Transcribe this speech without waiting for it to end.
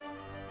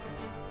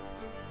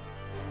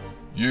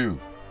You,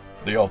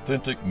 the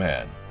authentic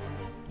man,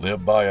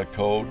 live by a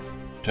code,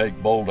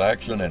 take bold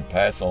action, and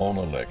pass on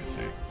a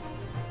legacy.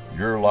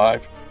 Your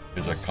life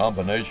is a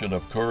combination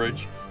of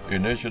courage,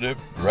 initiative,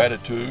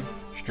 gratitude,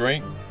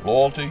 strength,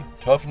 loyalty,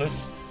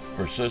 toughness,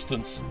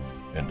 persistence,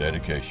 and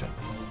dedication.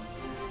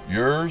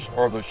 Yours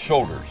are the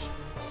shoulders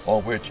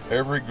on which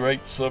every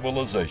great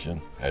civilization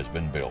has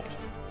been built.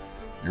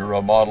 You're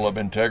a model of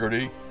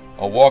integrity,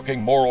 a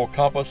walking moral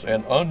compass,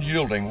 and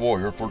unyielding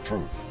warrior for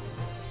truth.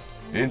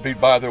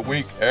 Envied by the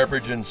weak,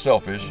 average, and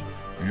selfish,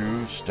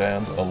 you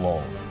stand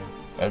alone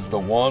as the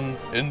one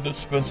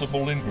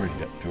indispensable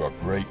ingredient to a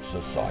great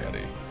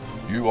society.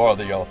 You are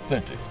the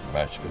authentic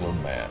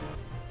masculine man.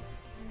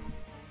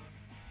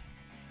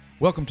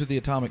 Welcome to the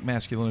Atomic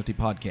Masculinity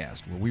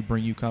Podcast, where we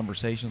bring you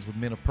conversations with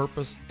men of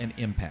purpose and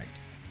impact.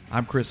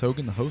 I'm Chris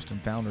Hogan, the host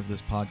and founder of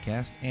this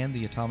podcast and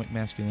the Atomic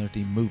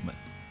Masculinity Movement,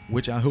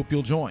 which I hope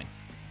you'll join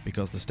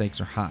because the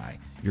stakes are high.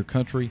 Your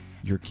country,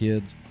 your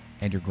kids,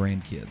 and your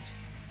grandkids.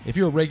 If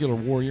you're a regular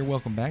warrior,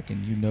 welcome back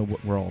and you know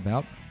what we're all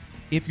about.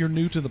 If you're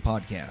new to the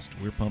podcast,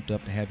 we're pumped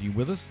up to have you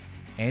with us,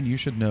 and you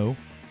should know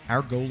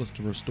our goal is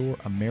to restore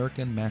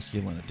American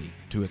masculinity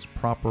to its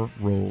proper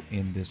role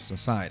in this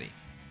society,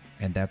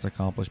 and that's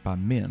accomplished by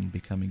men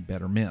becoming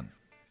better men.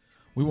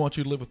 We want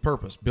you to live with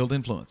purpose, build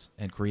influence,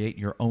 and create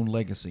your own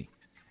legacy,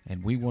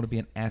 and we want to be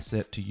an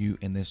asset to you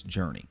in this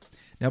journey.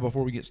 Now,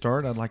 before we get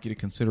started, I'd like you to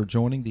consider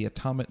joining the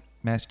Atomic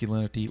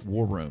Masculinity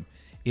War Room.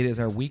 It is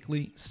our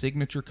weekly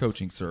signature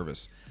coaching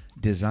service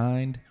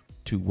designed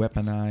to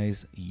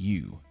weaponize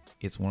you.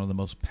 It's one of the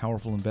most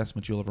powerful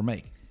investments you'll ever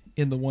make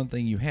in the one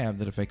thing you have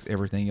that affects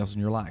everything else in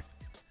your life,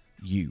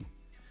 you.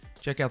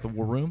 Check out the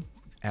War Room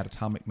at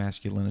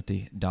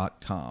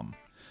atomicmasculinity.com.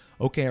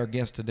 Okay, our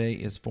guest today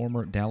is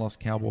former Dallas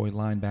Cowboy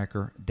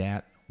linebacker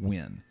Dat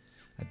Nguyen.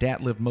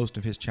 Dat lived most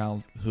of his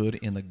childhood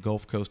in the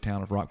Gulf Coast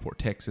town of Rockport,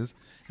 Texas.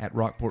 At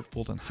Rockport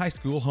Fulton High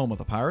School, home of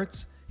the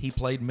Pirates, he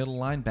played middle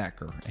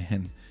linebacker,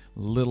 and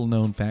little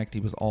known fact,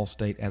 he was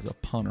all-state as a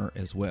punter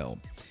as well.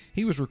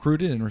 He was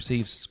recruited and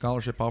received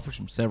scholarship offers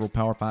from several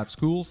Power 5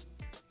 schools,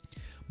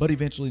 but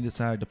eventually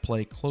decided to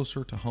play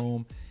closer to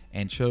home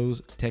and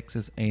chose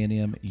Texas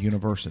A&M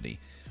University,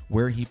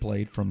 where he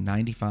played from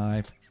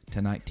 95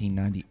 to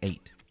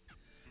 1998.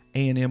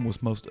 A&M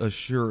was most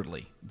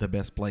assuredly the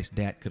best place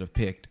Dat could have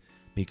picked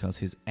because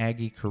his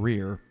Aggie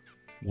career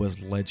was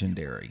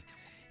legendary.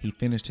 He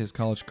finished his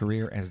college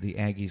career as the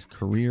Aggies'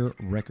 career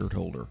record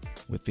holder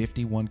with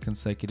 51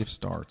 consecutive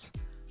starts,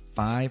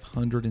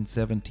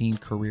 517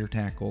 career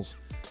tackles,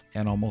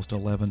 and almost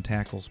 11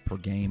 tackles per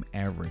game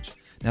average.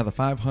 Now, the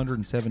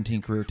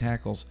 517 career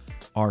tackles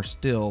are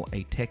still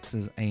a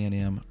Texas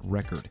A&M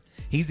record.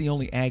 He's the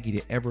only Aggie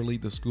to ever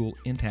lead the school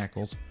in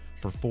tackles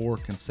for 4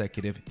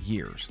 consecutive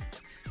years.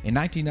 In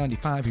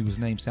 1995, he was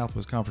named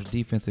Southwest Conference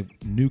Defensive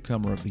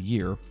Newcomer of the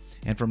Year,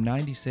 and from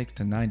 96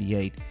 to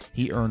 98,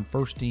 he earned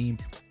first-team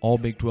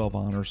All-Big 12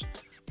 honors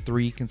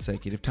 3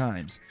 consecutive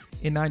times.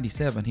 In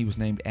 97, he was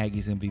named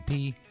Aggies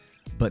MVP,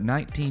 but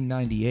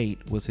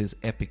 1998 was his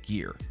epic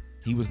year.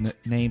 He was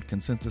named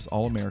Consensus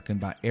All-American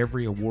by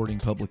every awarding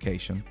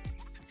publication,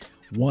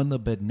 won the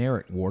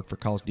Bednarik Award for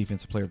College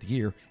Defensive Player of the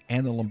Year,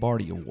 and the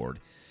Lombardi Award.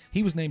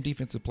 He was named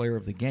Defensive Player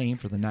of the Game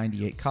for the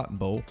 98 Cotton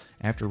Bowl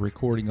after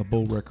recording a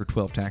bowl record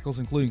 12 tackles,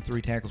 including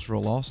 3 tackles for a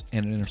loss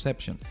and an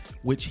interception,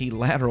 which he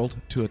lateraled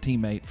to a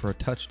teammate for a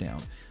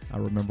touchdown. I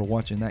remember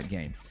watching that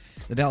game.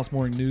 The Dallas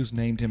Morning News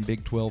named him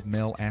Big 12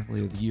 Male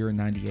Athlete of the Year in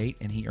 98,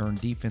 and he earned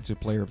Defensive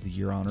Player of the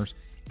Year honors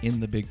in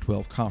the Big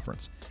 12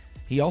 Conference.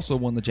 He also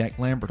won the Jack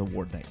Lambert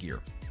Award that year.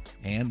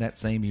 And that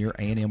same year,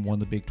 A&M won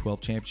the Big 12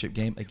 championship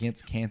game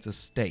against Kansas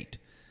State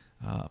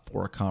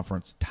for a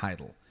conference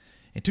title.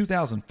 In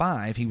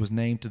 2005, he was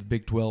named to the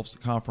Big 12's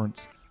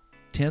conference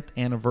 10th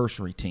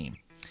anniversary team.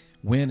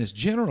 Nguyen is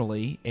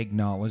generally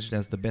acknowledged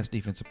as the best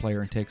defensive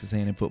player in Texas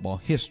A&M football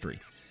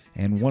history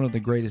and one of the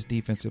greatest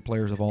defensive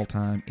players of all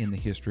time in the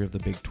history of the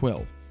Big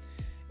 12.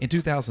 In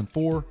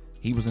 2004,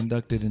 he was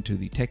inducted into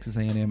the Texas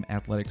A&M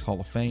Athletics Hall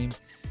of Fame,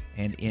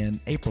 and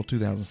in April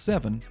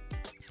 2007,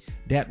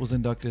 Dat was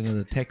inducted into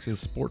the Texas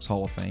Sports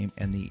Hall of Fame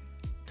and the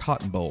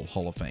Cotton Bowl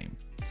Hall of Fame.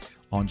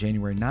 On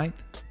January 9th,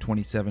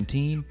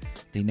 2017,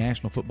 the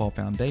National Football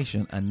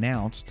Foundation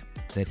announced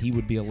that he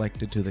would be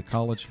elected to the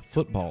College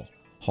Football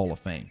Hall of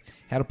Fame.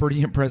 Had a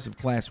pretty impressive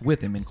class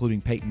with him,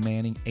 including Peyton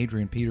Manning,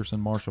 Adrian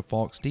Peterson, Marshall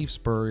Faulk, Steve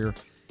Spurrier,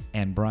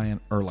 and Brian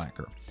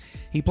Urlacher.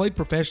 He played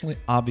professionally,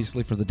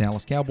 obviously, for the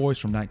Dallas Cowboys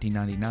from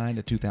 1999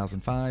 to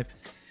 2005,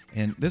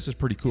 and this is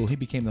pretty cool. He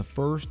became the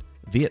first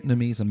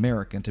Vietnamese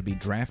American to be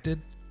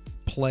drafted,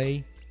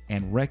 play,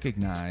 and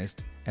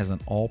recognized as an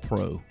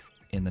All-Pro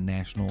in the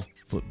National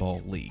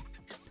Football League.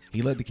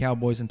 He led the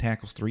Cowboys in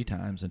tackles 3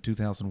 times in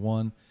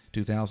 2001,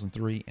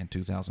 2003, and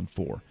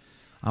 2004.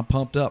 I'm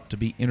pumped up to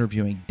be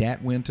interviewing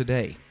Dat Nguyen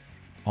today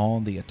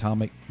on the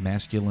Atomic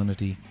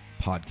Masculinity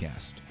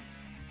Podcast.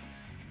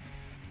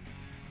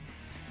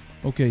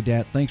 Okay,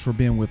 Dat, thanks for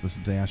being with us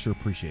today. I sure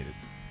appreciate it.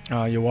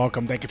 You're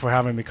welcome. Thank you for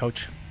having me,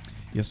 Coach.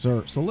 Yes,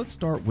 sir. So let's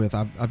start with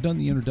I've done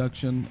the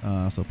introduction,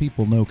 so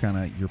people know kind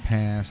of your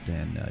past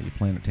and you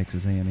playing at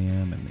Texas A&M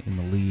and in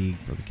the league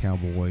for the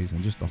Cowboys,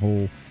 and just that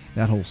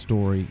whole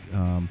story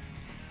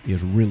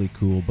is really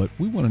cool. But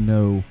we want to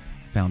know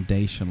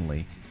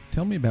foundationally.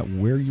 Tell me about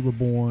where you were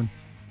born,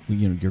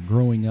 your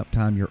growing up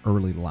time, your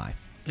early life.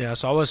 Yeah,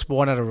 so I was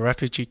born at a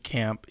refugee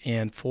camp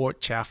in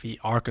Fort Chaffee,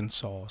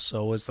 Arkansas.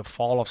 So it was the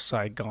fall of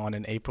Saigon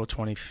in April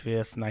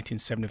 25th,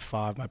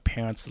 1975. My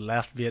parents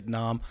left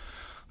Vietnam.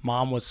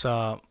 Mom was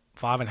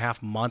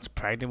 5.5 months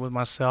pregnant with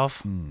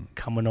myself,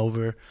 coming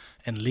over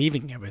and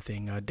leaving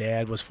everything.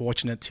 Dad was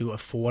fortunate to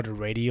afford a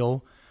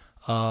radio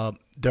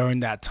during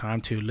that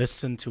time to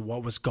listen to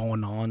what was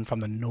going on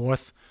from the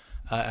north.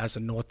 As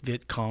the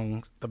Viet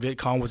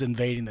Cong was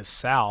invading the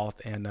South,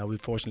 and we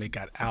fortunately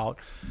got out.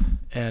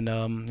 And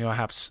I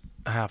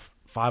have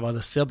 5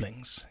 other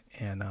siblings,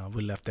 and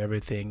we left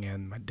everything.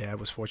 And my dad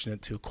was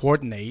fortunate to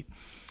coordinate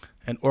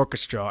and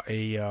orchestrate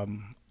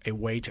a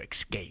way to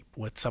escape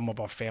with some of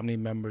our family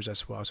members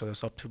as well. So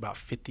there's up to about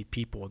 50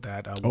 people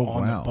that were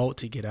on the boat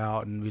to get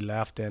out, and we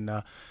left.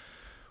 And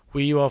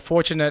we were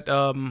fortunate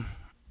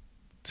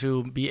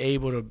to be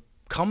able to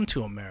come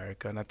to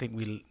America, and I think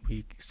we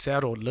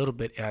settled a little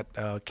bit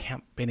at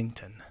Camp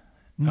Pennington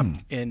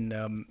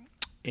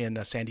in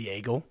San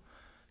Diego,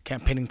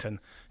 Camp Pennington,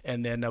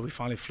 and then we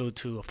finally flew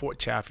to Fort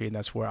Chaffee, and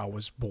that's where I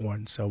was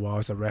born. So I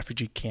was a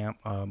refugee camp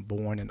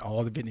born, and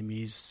all the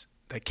Vietnamese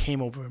that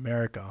came over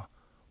America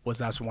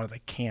that's one of the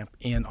camp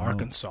in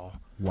Arkansas.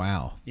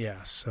 Wow.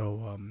 Yeah,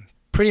 so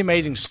pretty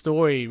amazing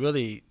story,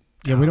 really.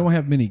 Yeah, we don't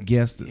have many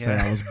guests that say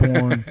I was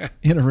born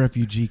in a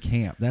refugee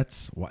camp.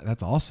 That's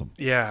awesome.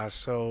 Yeah,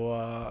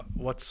 so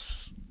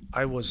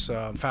I was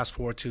fast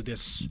forward to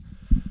this,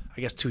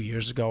 I guess 2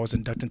 years ago, I was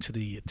inducted into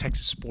the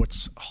Texas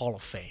Sports Hall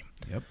of Fame.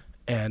 Yep.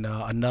 And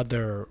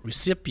another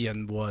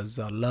recipient was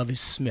Lovie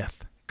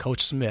Smith,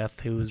 Coach Smith,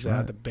 who was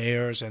the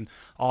Bears, and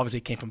obviously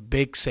came from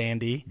Big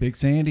Sandy. Big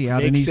Sandy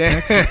out in East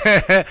Texas.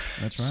 That's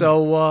right.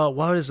 So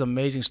what is an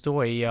amazing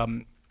story?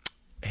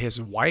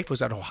 His wife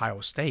was at Ohio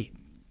State.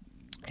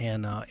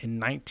 And in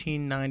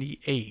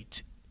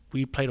 1998,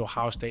 we played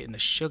Ohio State in the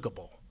Sugar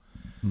Bowl.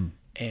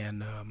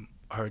 And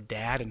her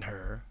dad and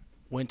her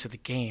went to the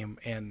game,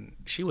 and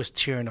she was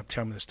tearing up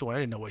telling me the story. I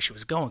didn't know where she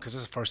was going because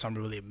this is the first time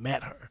I really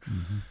met her.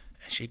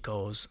 And she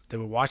goes, they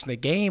were watching the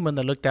game, and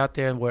they looked out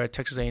there where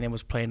Texas A&M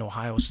was playing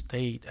Ohio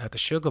State at the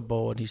Sugar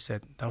Bowl, and he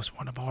said, that was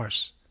one of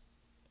ours.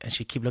 And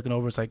she kept looking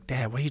over. It's like,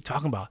 Dad, what are you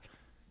talking about?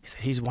 He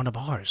said, he's one of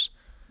ours.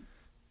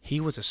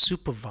 He was a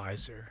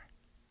supervisor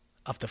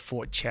of the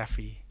Fort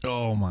Chaffee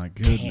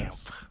camp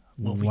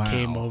when we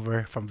came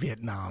over from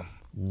Vietnam.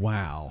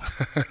 Wow.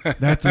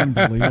 That's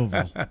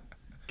unbelievable.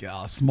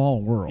 God, small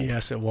world.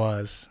 Yes, it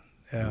was.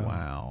 Yeah.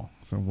 Wow.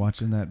 So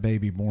watching that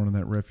baby born in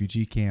that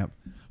refugee camp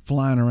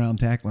flying around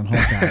tackling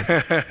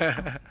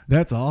Hawkeyes.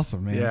 That's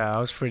awesome, man. Yeah, it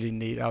was pretty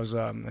neat. I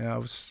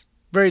was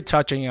very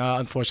touching.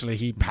 Unfortunately,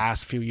 he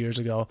passed a few years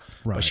ago,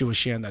 but she was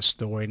sharing that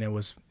story,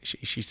 and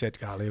she said,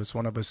 golly, it was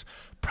one of his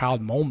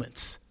proud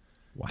moments.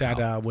 Wow.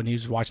 That when he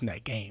was watching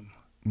that game.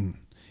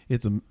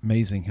 It's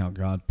amazing how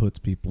God puts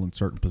people in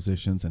certain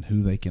positions and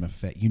who they can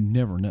affect. You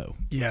never know.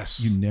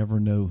 Yes. You never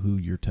know who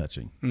you're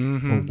touching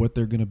or what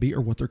they're going to be or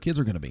what their kids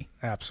are going to be.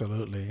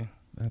 Absolutely.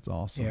 That's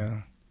awesome.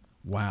 Yeah.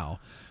 Wow.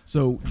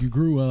 So you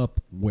grew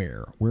up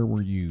where? Where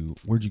were you?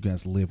 Where'd you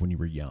guys live when you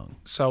were young?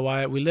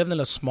 So we lived in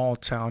a small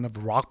town of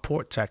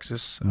Rockport,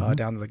 Texas,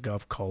 down to the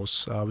Gulf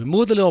Coast. We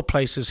moved to little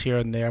places here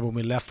and there. When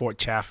we left Fort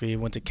Chaffee,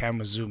 went to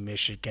Kalamazoo,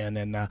 Michigan,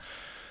 and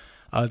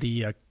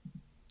the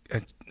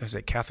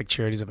Catholic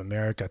Charities of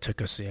America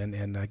took us in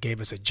and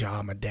gave us a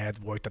job. My dad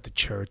worked at the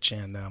church,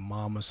 and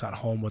Mom was at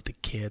home with the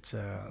kids.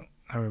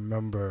 I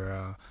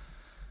remember,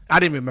 I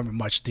didn't remember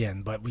much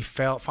then, but we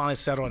finally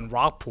settled in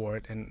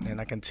Rockport,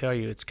 and I can tell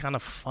you it's kind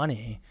of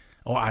funny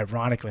or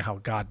ironically how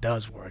God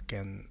does work.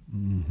 And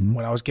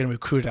when I was getting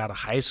recruited out of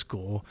high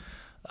school,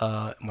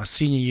 my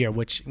senior year,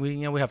 which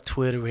we have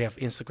Twitter, we have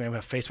Instagram, we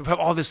have Facebook, we have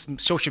all this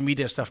social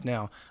media stuff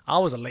now. I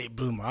was a late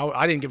bloomer.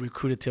 I didn't get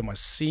recruited till my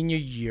senior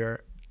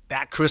year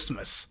that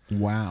Christmas.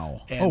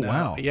 Wow. And,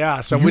 wow.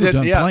 Yeah. So you we were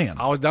did. Done playing.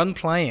 I was done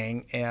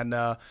playing, and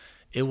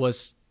it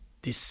was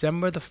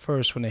December the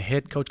 1st when the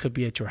head coach could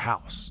be at your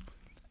house,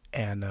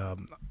 and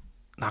knocked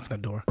on the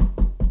door.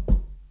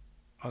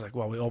 I was like,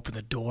 well, we opened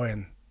the door,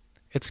 and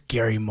it's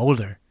Gary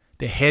Mulder,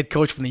 the head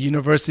coach from the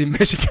University of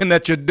Michigan,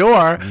 at your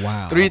door.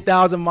 Wow.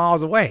 3,000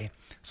 miles away.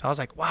 So I was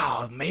like,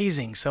 wow,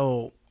 amazing.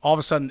 So all of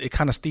a sudden, it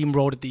kind of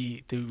steamrolled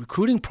the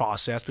recruiting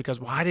process, because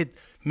why did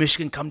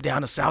Michigan come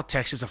down to South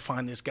Texas to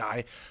find this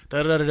guy?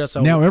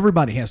 So now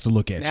everybody has to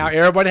look at you. Now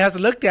everybody has to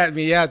look at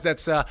me. Yeah,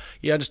 that's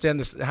you understand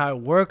this, how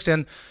it works.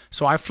 And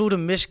so I flew to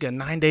Michigan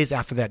 9 days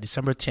after that,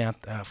 December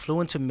 10th. Flew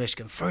into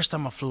Michigan. First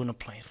time I flew in a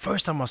plane.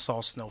 First time I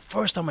saw snow.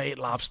 First time I ate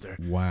lobster.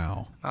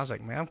 Wow. I was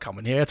like, man, I'm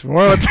coming here. It's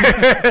world.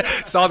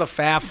 Saw the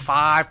Fab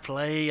Five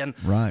play, and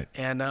right.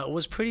 And it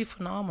was pretty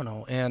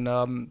phenomenal. And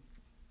I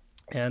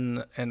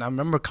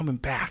remember coming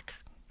back,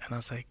 and I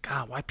was like,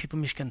 God, why people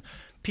in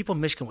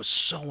Michigan were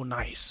so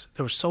nice.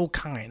 They were so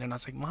kind. And I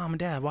was like, Mom and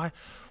Dad, why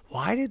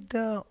why did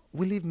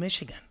we leave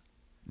Michigan?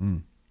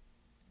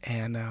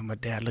 And my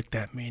dad looked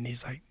at me and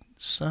he's like,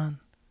 son,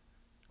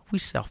 we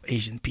South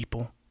Asian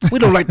people. We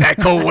don't like that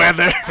cold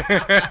weather.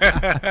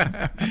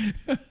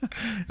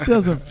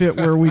 Doesn't fit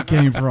where we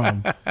came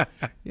from.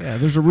 Yeah,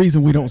 there's a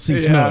reason we don't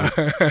see snow.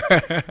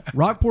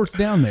 Rockport's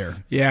down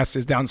there. Yes,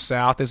 it's down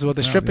south. This is what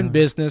the shrimping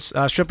business,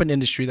 shrimping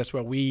industry. That's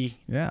what we.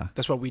 Yeah.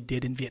 That's what we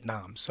did in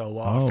Vietnam. So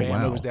our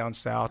family was down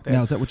south.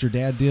 Now, is that what your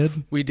dad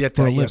did? We did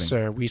that, yes,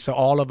 sir. So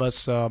all of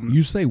us.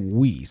 You say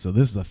we, so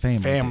this is a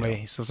family. Family.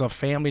 Deal. So it's a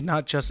family,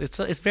 not just.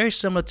 It's very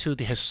similar to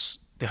the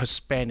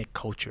Hispanic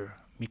culture.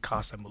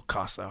 Mikasa,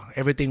 Mukasa,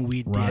 everything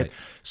we did. Right.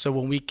 So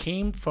when we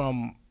came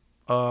from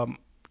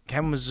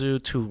Kalamazoo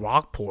to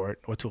Rockport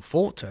or to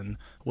Fulton,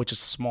 which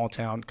is a small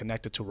town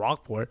connected to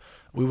Rockport,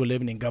 we were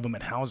living in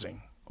government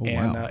housing. Oh,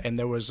 and wow. And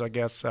there was, I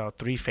guess, 4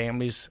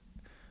 families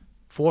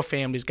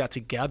got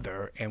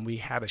together and we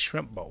had a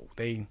shrimp boat.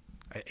 An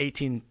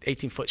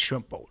 18-foot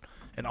shrimp boat.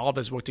 And all of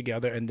us worked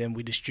together, and then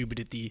we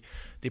distributed the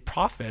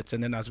profits.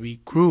 And then as we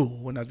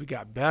grew and as we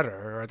got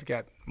better, or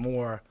got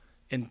more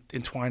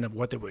entwined of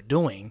what they were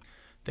doing,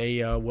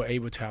 they were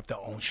able to have their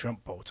own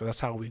shrimp boat. So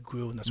that's how we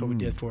grew, and that's what we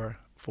did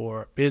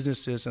for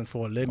businesses and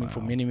for a living for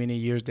many, many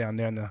years down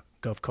there in the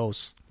Gulf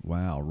Coast.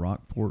 Wow,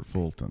 Rockport,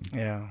 Fulton.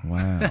 Yeah.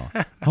 Wow.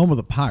 Home of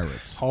the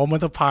Pirates. Home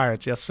of the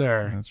Pirates, yes,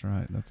 sir. That's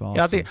right. That's awesome.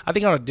 Yeah, I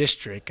think on a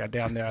district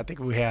down there, I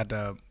think we had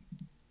 4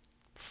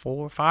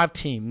 or 5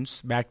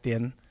 teams back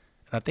then.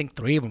 I think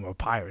 3 of them were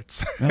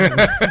Pirates.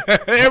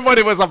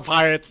 Everybody was on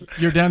Pirates.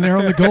 You're down there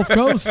on the Gulf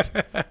Coast,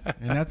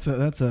 and that's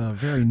a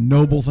very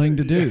noble thing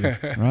to do,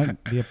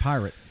 right? Be a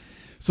pirate.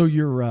 So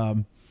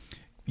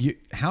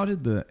how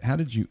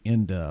did you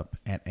end up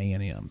at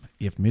A&M?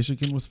 If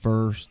Michigan was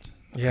first,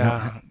 tell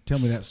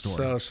me that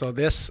story.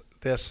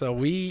 So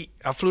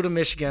I flew to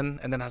Michigan,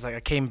 and then I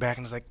came back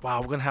and I was like,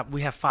 wow,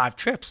 we have 5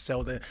 trips.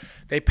 So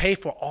they pay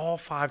for all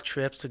 5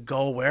 trips to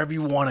go wherever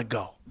you want to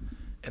go.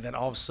 And then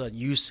all of a sudden,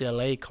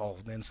 UCLA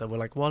called. And so we're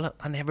like, well,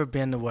 I've never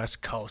been to the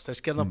West Coast.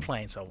 Let's get on a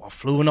plane. So I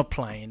flew in a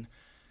plane,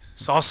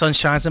 saw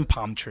sunshines and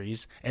palm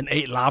trees, and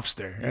ate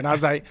lobster. And I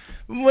was like,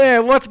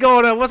 man, what's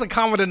going on? What's a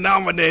common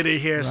denominator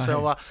here? Right.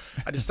 So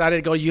I decided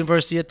to go to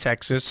University of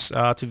Texas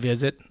to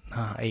visit.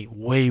 I ate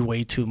way,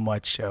 way too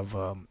much of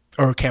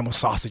Earl Campbell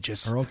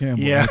sausages. Earl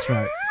Campbell, yeah. That's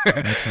right.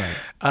 That's right.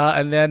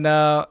 And then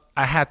I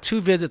had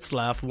 2 visits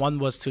left. One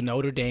was to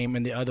Notre Dame,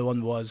 and the other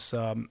one was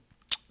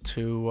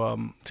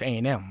to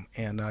A&M.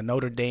 And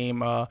Notre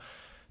Dame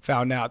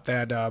found out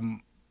that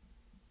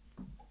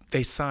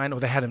they signed,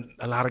 or they had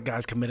a lot of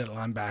guys committed at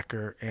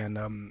linebacker,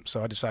 and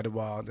so I decided,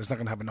 well, there's not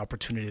going to have an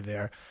opportunity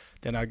there.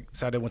 Then I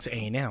decided I went to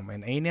A&M,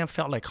 and A&M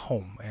felt like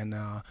home. And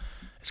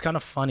it's kind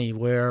of funny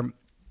where.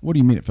 What do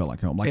you mean it felt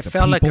like home? Like it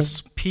felt like a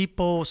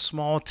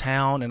small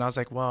town, and I was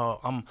like, well,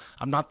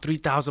 I'm not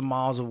 3,000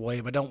 miles away.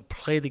 If I don't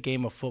play the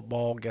game of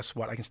football, guess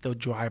what? I can still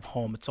drive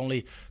home. It's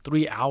only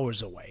 3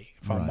 hours away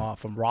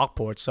from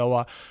Rockport.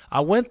 So I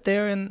went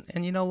there,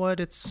 and you know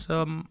what? It's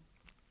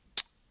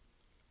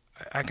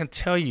I can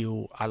tell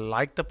you, I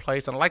liked the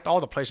place, and I liked all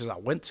the places I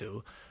went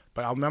to.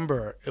 But I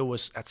remember it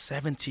was at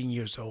 17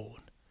 years old.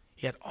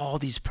 You had all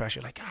these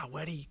pressure, like,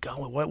 where do you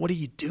go? What do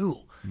you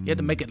do? You had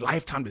to make a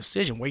lifetime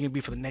decision. Where are you going to be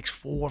for the next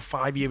 4 or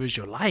 5 years of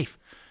your life?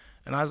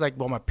 And I was like,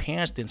 well, my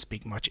parents didn't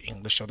speak much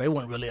English, so they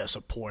weren't really a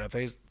supporter.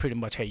 They pretty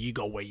much, hey, you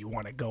go where you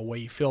want to go, where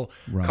you feel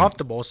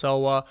comfortable.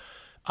 So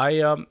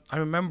I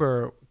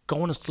remember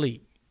going to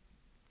sleep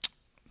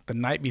the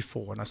night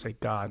before, and I said,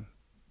 God,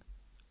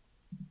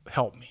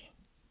 help me.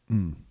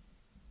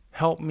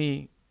 Help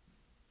me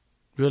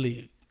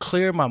really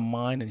clear my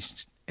mind,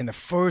 and the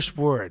first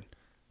word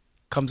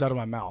comes out of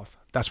my mouth,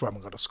 that's where I'm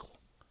going to go to school.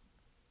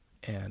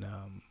 And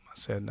I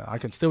said, I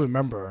can still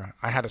remember,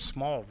 I had a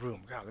small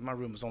room. God, my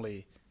room was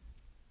only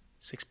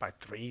 6 by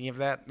 3 of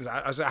that.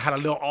 I had a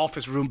little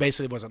office room.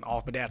 Basically, it wasn't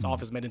off, but Dad's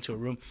office made into a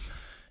room.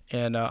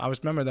 And I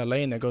was remember that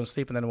laying there going to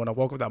sleep. And then when I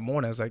woke up that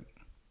morning, I was like,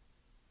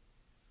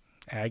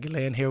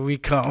 Aggieland, here we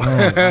come.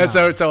 Oh,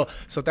 wow.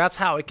 so that's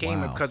how it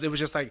came, because it was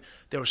just like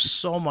there was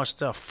so much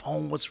stuff.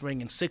 Phone was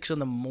ringing 6 in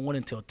the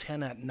morning till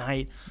 10 at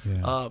night.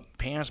 Yeah.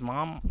 Parents,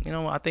 mom,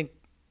 I think,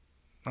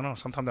 I don't know,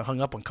 sometimes they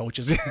hung up on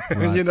coaches.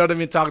 Right. You know what I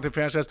mean? Talking to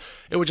parents,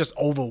 it was just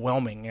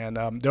overwhelming.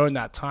 And during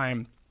that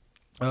time,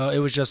 it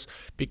was just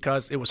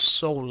because it was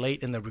so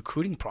late in the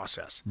recruiting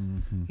process.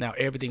 Mm-hmm. Now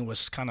everything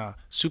was kind of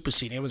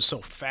superseding. It was so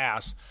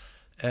fast.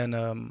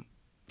 And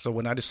so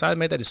when I decided to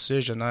make that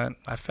decision,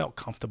 I felt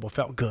comfortable,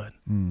 felt good.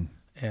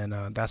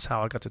 And that's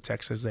how I got to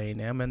Texas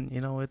A&M. And,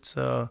 it's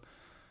a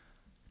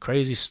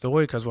crazy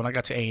story, because when I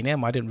got to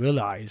A&M, I didn't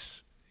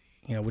realize –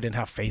 we didn't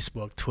have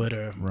Facebook,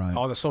 Twitter,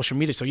 all the social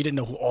media, so you didn't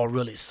know who all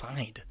really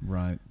signed.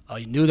 Right.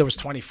 You knew there was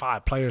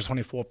 24 players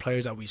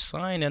that we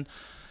signed, and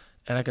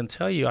I can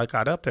tell you, I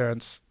got up there,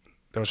 and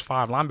there was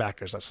 5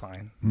 linebackers that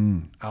signed.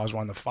 I was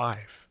one of the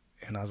 5,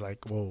 and I was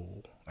like,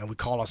 whoa. And we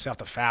called ourselves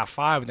the Fab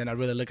Five, and then I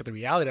really looked at the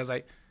reality. I was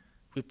like,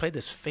 we played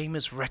this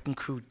famous Wrecking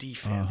Crew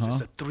defense.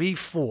 It's a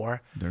 3-4.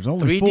 There's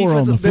only 4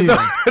 on the field.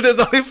 There's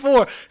only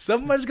 4.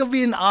 Somebody's going to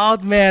be an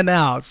odd man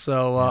out.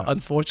 So,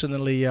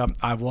 unfortunately,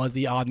 I was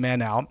the odd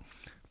man out.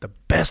 The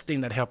best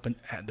thing that happened,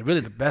 the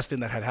best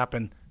thing that had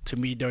happened to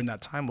me during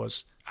that time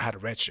was I had a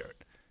red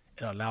shirt.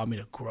 It allowed me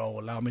to grow,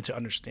 allowed me to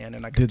understand.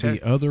 And I could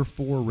Did the other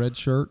 4 red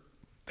shirt?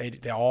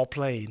 They all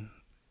played.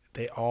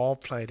 They all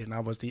played, and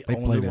I was the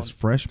only one. They played as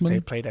freshmen? They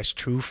played as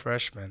true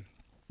freshmen.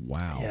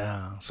 Wow.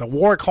 Yeah. So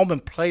Warwick Holman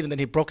played, and then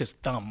he broke his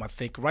thumb, I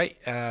think, right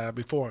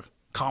before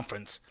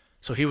conference.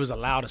 So he was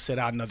allowed to sit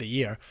out another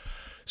year.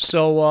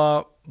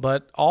 So,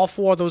 but all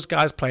 4 of those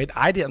guys played.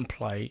 I didn't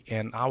play,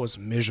 and I was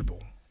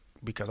miserable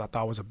because I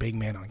thought I was a big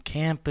man on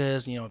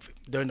campus. You know,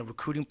 during the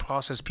recruiting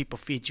process, people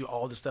feed you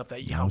all the stuff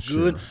that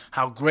good,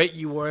 how great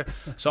you were.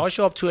 So I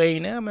show up to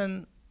A&M,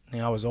 and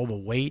I was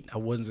overweight. I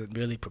wasn't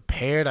really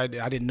prepared. I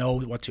didn't know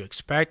what to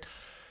expect.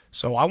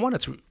 So I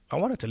wanted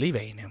to leave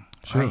A&M.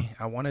 Sure. Right?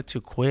 I wanted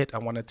to quit.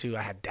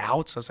 I had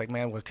doubts. I was like,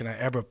 man, can I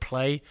ever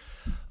play?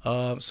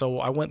 So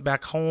I went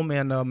back home,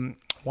 and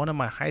one of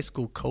my high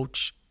school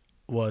coach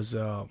was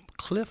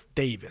Cliff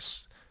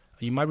Davis.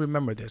 You might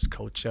remember this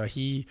coach.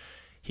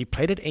 He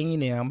played at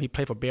A&M. He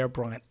played for Bear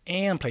Bryant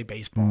and played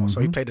baseball. Mm-hmm.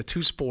 So he played the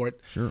 2-sport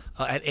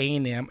at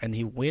A&M, and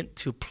he went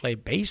to play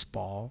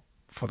baseball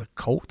for the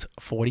Colt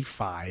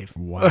 45.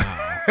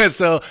 Wow.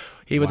 So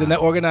he was in that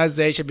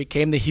organization,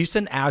 became the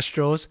Houston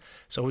Astros.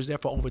 So he was there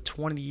for over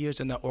 20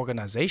 years in that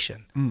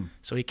organization.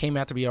 So he came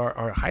out to be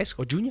our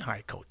junior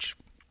high coach.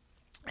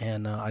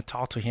 And I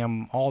talk to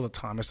him all the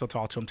time. I still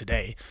talk to him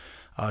today.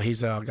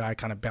 He's a guy I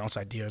kind of bounce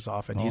ideas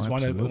off. And he's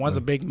one's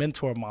a big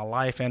mentor of my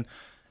life. And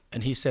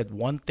he said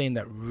one thing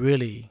that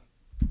really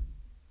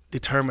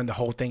determined the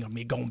whole thing of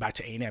me going back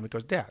to A&M.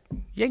 Because, Dad,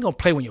 you ain't going to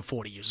play when you're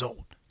 40 years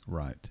old.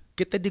 Right.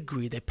 Get the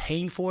degree. They're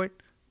paying for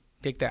it.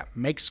 Take that.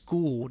 Make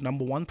school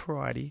number 1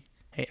 priority.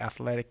 Hey,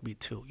 athletic be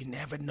 2. You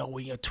never know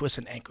when you're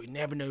twisting an ankle. You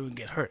never know when you can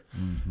get hurt.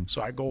 Mm-hmm.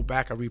 So I go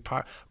back.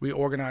 I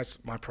reorganize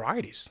my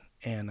priorities.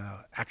 And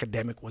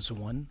academic was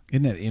 1.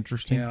 Isn't that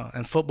interesting? Yeah.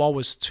 And football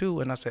was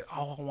 2. And I said,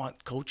 all I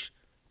want, Coach,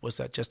 was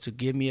that just to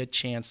give me a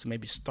chance to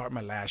maybe start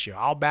my last year.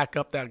 I'll back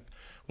up that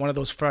one of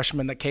those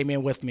freshmen that came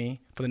in with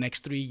me for the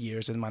next 3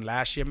 years. In my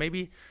last year,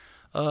 maybe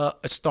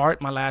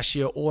start my last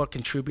year or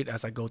contribute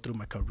as I go through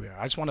my career.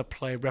 I just want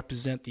to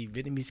represent the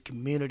Vietnamese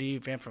community,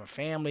 from a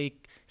family,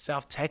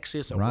 South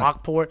Texas or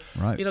Rockport.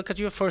 Right. You know, because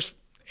you're first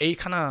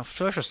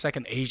or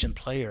second Asian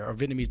player or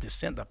Vietnamese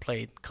descent that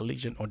played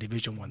collegiate or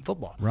Division I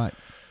football. Right.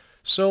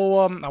 So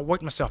I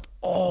worked myself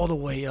all the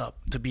way up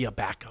to be a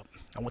backup.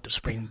 I went to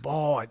spring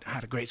ball. I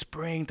had a great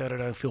spring.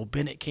 Phil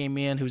Bennett came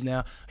in,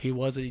 he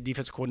was a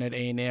defensive coordinator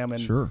at A&M,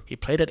 and he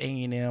played at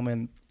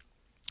A&M,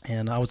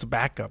 and I was a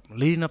backup.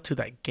 Leading up to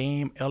that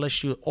game,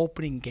 LSU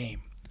opening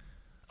game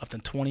of the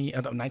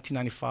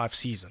 1995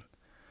 season,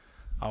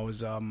 it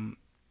was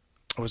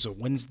a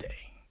Wednesday,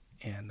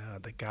 and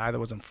the guy that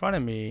was in front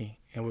of me,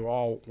 and we were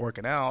all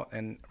working out,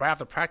 and right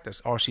after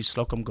practice, R.C.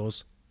 Slocum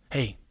goes,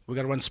 "Hey, we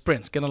got to run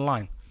sprints. Get on the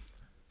line."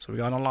 So we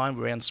got on the line.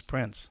 We ran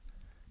sprints.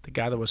 The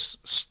guy that was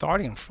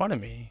starting in front of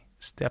me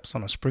steps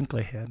on a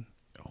sprinkler head.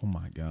 Oh,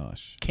 my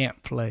gosh.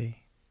 Can't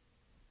play.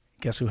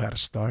 Guess who had to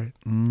start?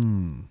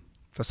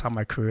 That's how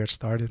my career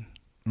started.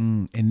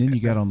 And then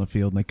you got on the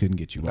field and they couldn't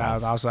get you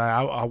off. I was like,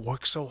 I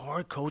worked so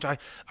hard, Coach. I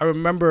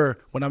remember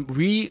when I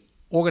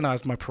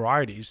reorganized my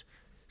priorities,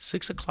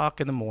 6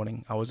 o'clock in the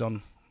morning, I was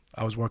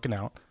working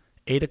out.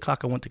 8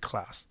 o'clock, I went to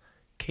class.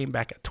 Came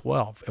back at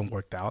 12 and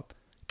worked out.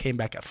 Came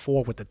back at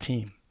 4 with the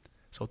team.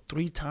 So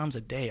 3 times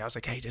a day, I was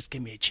like, hey, just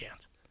give me a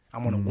chance.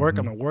 I'm going to work.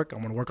 I'm going to work. I'm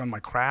going to work on my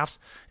crafts.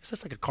 It's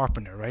just like a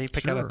carpenter, right? You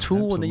pick out a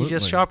tool, and then you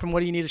just sharpen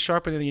what you need to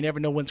sharpen, and you never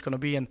know when it's going to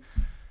be. And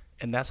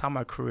that's how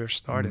my career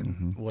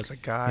started, was a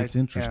guy. It's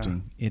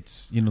interesting. Yeah.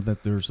 It's,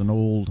 that there's an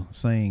old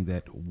saying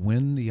that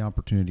when the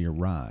opportunity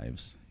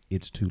arrives,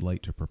 it's too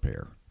late to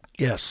prepare.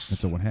 Yes. And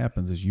so what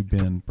happens is you've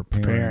been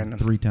preparing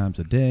 3 times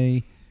a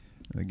day.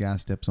 The guy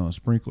steps on a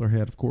sprinkler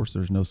head. Of course,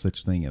 there's no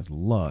such thing as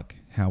luck.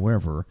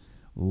 However,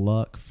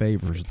 luck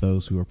favors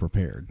those who are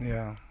prepared.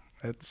 Yeah,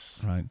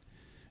 it's right.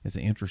 It's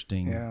an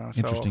interesting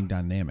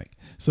dynamic.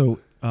 So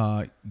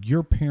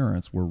your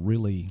parents were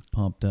really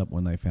pumped up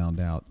when they found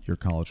out your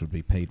college would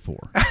be paid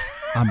for.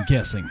 I'm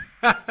guessing.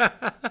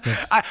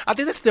 I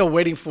think they're still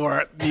waiting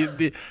for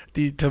the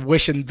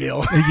tuition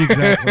bill.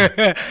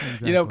 Exactly.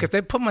 Because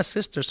they put my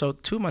sister. So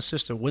 2 of my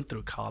sisters went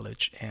through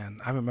college,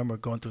 and I remember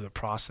going through the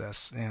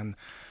process. And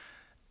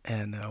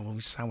when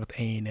we signed with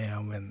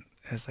A&M, and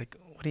it's like,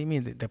 what do you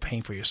mean they're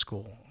paying for your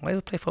school? Why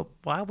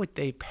would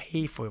they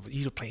pay for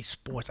you to play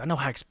sports? I know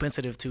how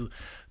expensive to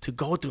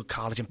go through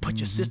college and put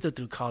your sister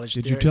through college.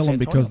 Did you tell them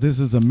because this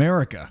is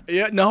America?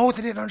 Yeah, no,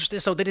 they didn't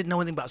understand. So they didn't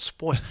know anything about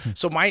sports.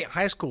 So my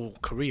high school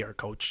career,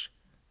 Coach,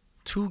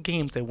 2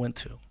 games they went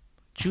to,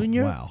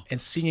 junior and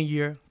senior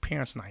year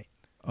parents' night.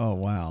 Oh,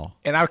 wow.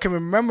 And I can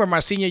remember my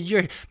senior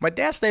year, my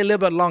dad stayed a little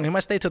bit longer. He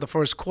might stay till the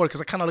first quarter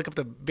because I kind of looked up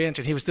the bench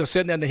and he was still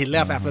sitting there, and then he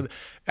left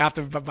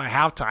after by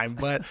halftime.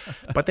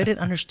 But they didn't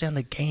understand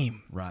the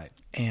game. Right.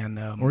 And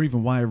or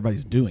even why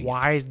everybody's doing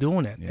why he's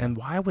doing it. Yeah. And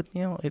why would,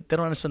 they don't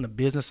understand the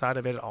business side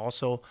of it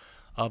also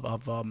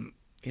of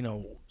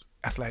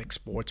athletic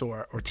sports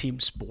or team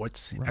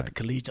sports at the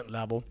collegiate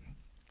level.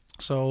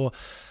 So,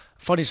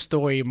 funny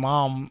story,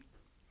 Mom.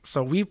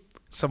 So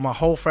my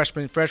whole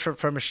freshman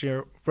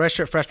year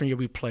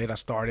we played. I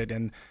started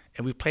and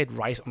we played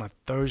Rice on a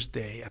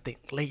Thursday. I think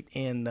late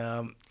in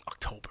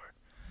October,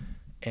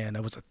 and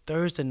it was a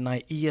Thursday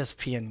night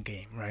ESPN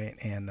game, right?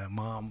 And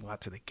Mom got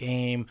to the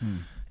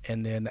game,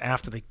 and then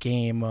after the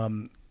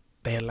game,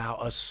 they allow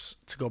us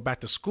to go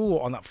back to school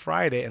on that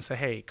Friday and say,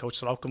 "Hey, Coach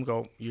Slocum,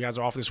 you guys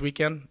are off this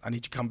weekend. I need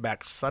you to come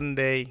back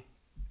Sunday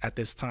at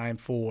this time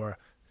for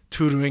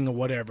tutoring or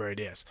whatever it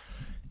is,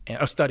 and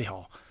a study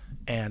hall."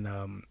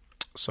 And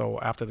so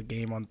after the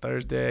game on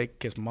Thursday,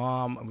 kissed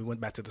Mom, and we went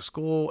back to the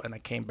school, and I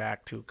came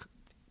back to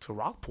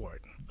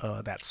Rockport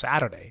that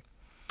Saturday.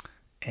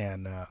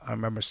 And I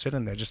remember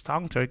sitting there just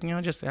talking to her, I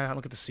don't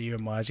get to see her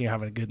much,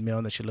 having a good meal,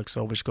 and then she looks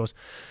over, she goes,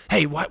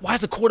 "Hey, why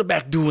is the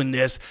quarterback doing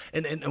this?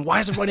 And why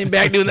is the running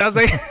back doing that?" I was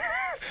like,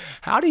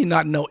 how do you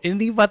not know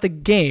anything about the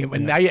game?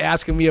 And now you're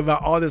asking me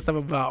about all this stuff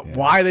about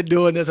why they're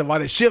doing this and why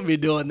they shouldn't be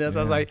doing this.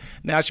 I was like,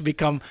 now she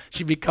become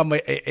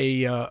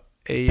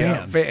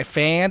a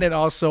fan and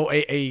also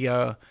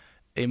a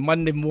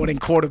Monday morning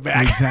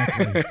quarterback.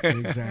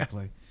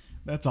 Exactly.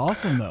 That's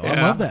awesome, though. I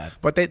love that.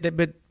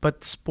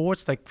 But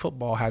sports like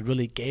football had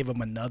really gave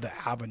them another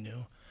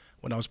avenue.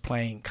 When I was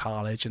playing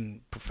college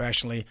and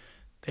professionally,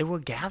 they were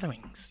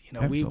gatherings.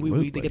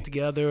 We get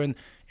together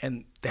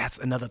and that's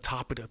another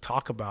topic to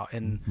talk about.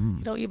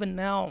 And even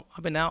now,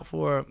 I've been out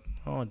for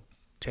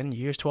 10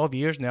 years, 12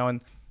 years now, and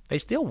they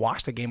still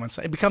watch the game on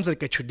Sunday. It becomes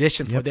like a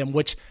tradition for them,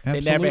 which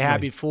they never had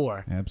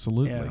before.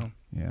 Absolutely.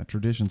 Yeah,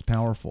 tradition's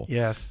powerful.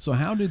 Yes. So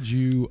how did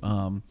you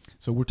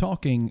so we're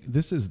talking,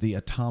 this is the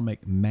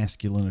Atomic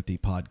Masculinity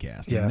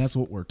podcast, and that's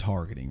what we're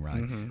targeting,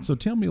 right? Mm-hmm. So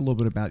tell me a little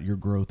bit about your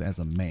growth as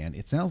a man.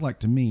 It sounds like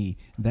to me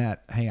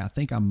that, hey, I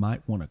think I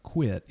might want to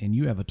quit, and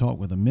you have a talk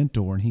with a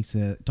mentor, and he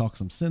said, talk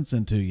some sense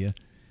into you.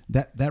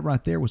 That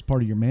right there was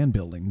part of your man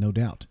building, no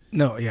doubt.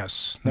 No,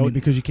 yes. I mean,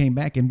 because you came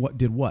back and went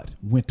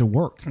to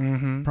work,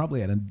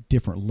 probably at a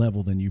different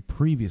level than you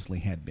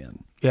previously had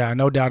been. Yeah,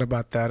 no doubt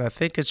about that. I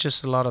think it's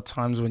just a lot of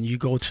times when you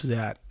go to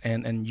that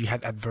and you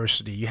had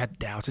adversity, you had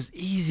doubts, it's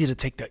easy to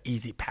take the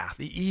easy path.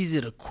 It's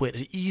easy to quit.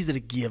 It's easy to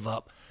give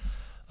up.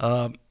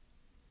 I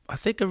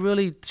think it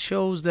really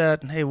shows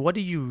that, hey, what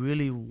do you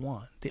really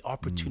want? The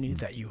opportunity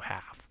that you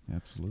have.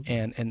 Absolutely.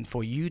 And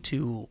for you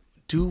to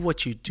do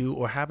what you do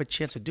or have a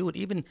chance to do it,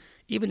 even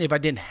if I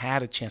didn't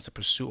have a chance to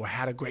pursue or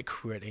had a great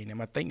career at A&M,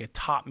 I think it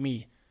taught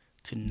me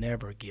to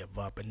never give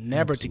up and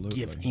never to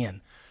give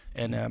in.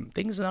 And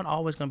things are not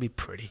always going to be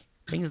pretty.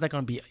 Things are not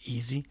going to be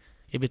easy.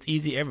 If it's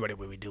easy, everybody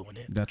will be doing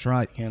it. That's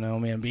right.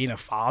 Being a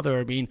father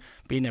or being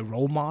a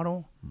role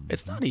model,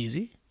 it's not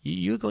easy.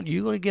 You're going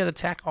to get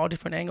attacked all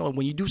different angles.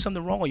 When you do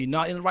something wrong or you're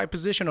not in the right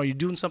position or you're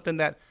doing something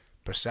that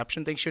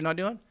perception thinks you're not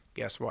doing,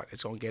 guess what?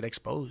 It's going to get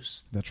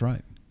exposed. That's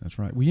right.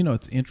 Well,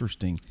 it's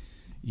interesting.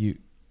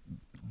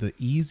 The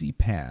easy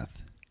path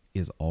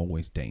is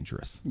always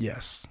dangerous.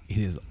 Yes. It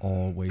is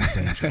always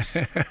dangerous.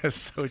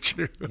 So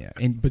true. Yeah.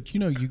 But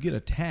you get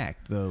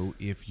attacked though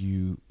if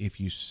you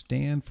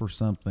stand for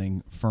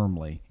something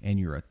firmly and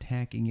you're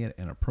attacking it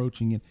and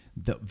approaching it,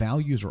 the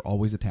values are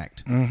always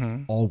attacked.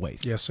 Mm-hmm.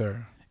 Always. Yes,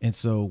 sir. And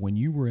so when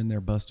you were in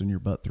there busting your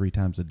butt 3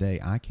 times a day,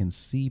 I can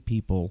see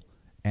people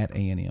at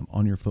A&M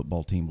on your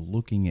football team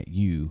looking at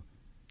you,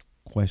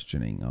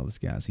 questioning, oh, this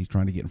guy's, he's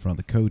trying to get in front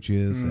of the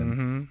coaches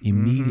and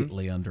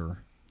immediately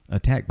under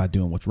attack by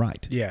doing what's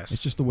right. Yes.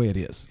 It's just the way it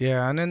is.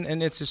 Yeah,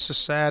 and it's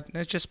just sad.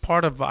 It's just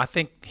part of, I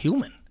think,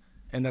 human.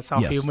 And that's how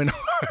human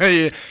are.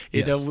 You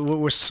know,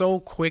 we're so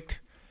quick,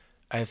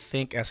 I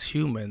think, as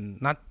human,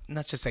 not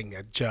just saying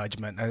a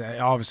judgment,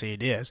 obviously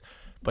it is,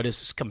 but it's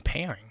just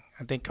comparing.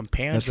 I think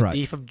comparing is the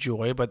thief of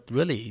joy, but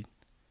really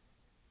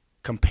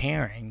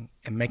comparing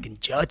and making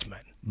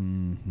judgment,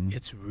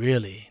 it's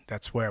really,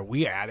 that's where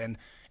we're at, and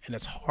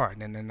it's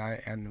hard,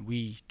 and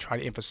we try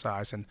to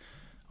emphasize and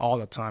all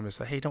the time is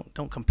like, hey,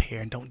 don't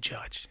compare and don't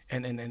judge,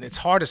 and it's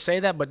hard to say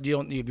that, but if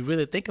you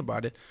really think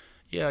about it,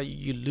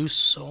 you lose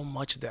so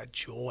much of that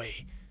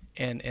joy,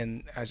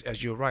 and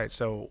as you're right,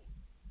 so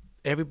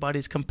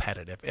everybody's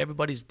competitive,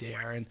 everybody's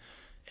there,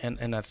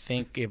 and I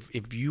think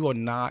if your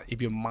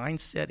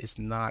mindset is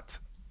not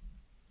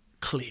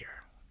clear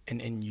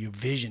and your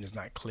vision is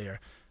not clear,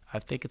 I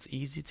think it's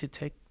easy to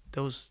take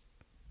those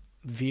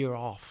veer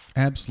off.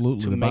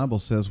 Absolutely. The Bible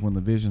says when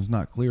the vision's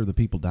not clear, the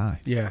people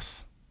die.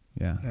 Yes.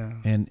 Yeah.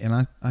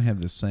 And I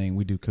have this saying,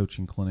 we do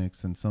coaching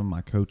clinics, and some of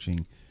my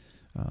coaching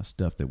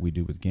stuff that we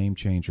do with Game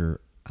Changer,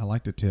 I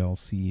like to tell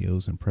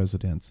CEOs and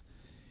presidents,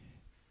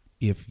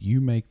 if you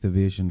make the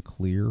vision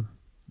clear,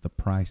 the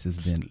price is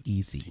then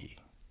easy.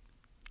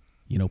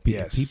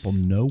 Yes. People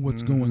know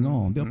what's going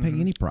on. They'll pay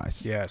any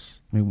price.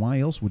 Yes. I mean, why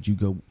else would you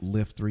go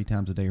lift 3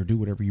 times a day or do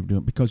whatever you were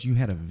doing? Because you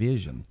had a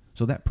vision.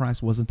 So that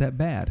price wasn't that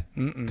bad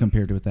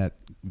compared to that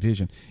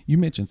vision. You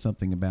mentioned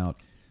something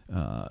about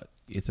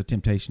it's a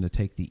temptation to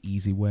take the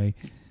easy way.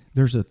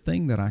 There's a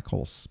thing that I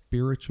call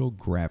spiritual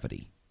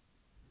gravity,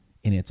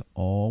 and it's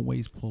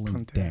always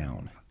pulling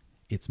down.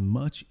 It's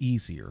much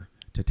easier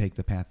to take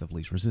the path of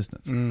least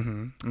resistance,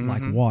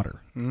 like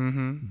water.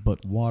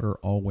 But water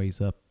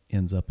always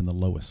ends up in the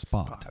lowest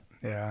spot.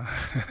 Yeah.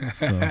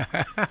 So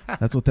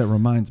that's what that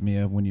reminds me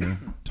of when you're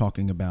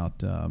talking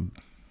about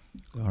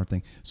our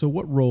thing. So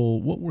what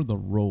were the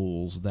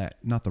roles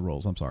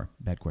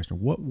bad question.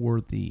 What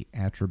were the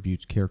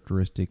attributes,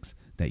 characteristics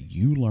that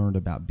you learned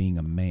about being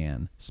a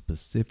man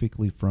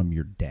specifically from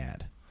your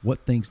dad?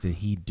 What things did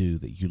he do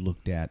that you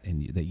looked at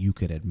and that you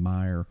could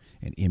admire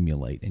and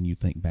emulate and you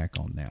think back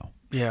on now?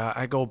 Yeah,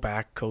 I go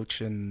back,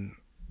 Coach, and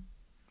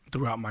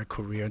throughout my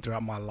career and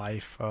throughout my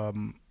life,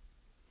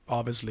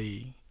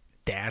 obviously,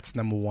 dad's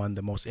number one,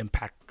 the most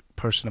impact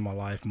person in my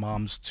life,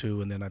 mom's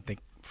too, and then I think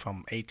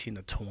from 18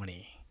 to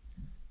 20,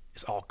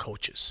 it's all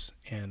coaches.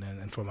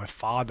 And for my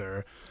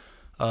father,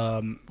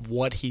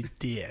 what he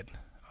did,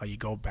 you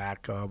go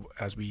back,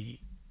 as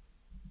we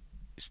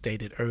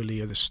stated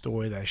earlier, the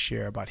story that I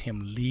share about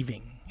him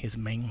leaving his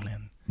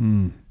mainland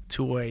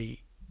to a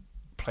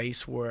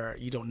place where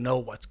you don't know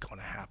what's going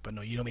to happen,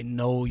 or you don't even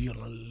know you're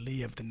going to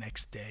live the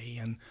next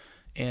day,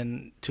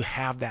 and to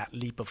have that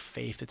leap of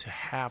faith, to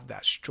have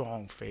that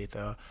strong faith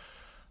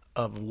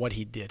of what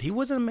he did. He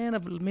wasn't a man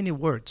of many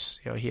words.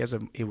 He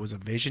was a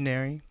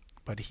visionary,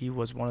 but he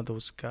was one of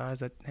those guys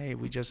that, hey,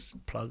 we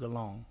just plug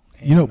along.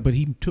 But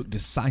he took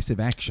decisive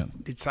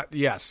action.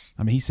 Yes.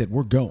 I mean, he said,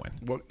 we're going.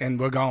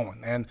 We're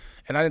going. And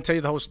I didn't tell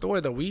you the whole story,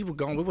 though. We were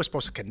going. We were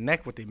supposed to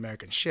connect with the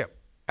American ship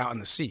out in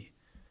the sea.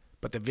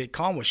 But the Viet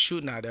Cong was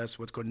shooting at us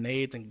with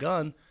grenades and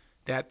guns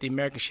that the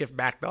American ship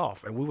backed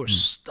off. And we were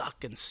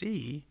stuck in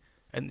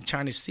the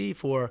Chinese Sea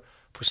for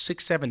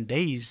 6-7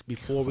 days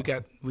before we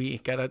got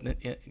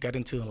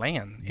into the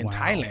land in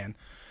Thailand.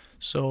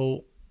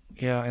 So,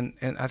 yeah,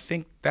 and I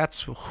think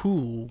that's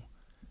who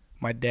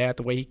my dad,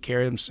 the way he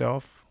carried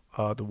himself,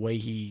 the way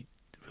he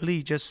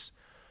really just,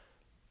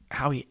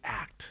 how he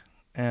acted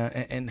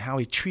and how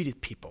he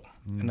treated people.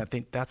 And I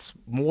think that's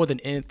more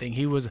than anything.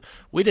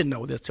 We didn't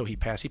know this till he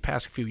passed. He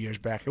passed a few years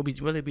back. It'll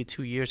be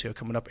 2 years here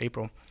coming up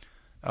April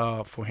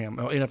for him.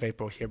 End of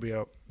April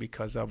here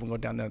because we're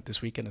going down there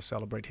this weekend to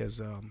celebrate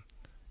his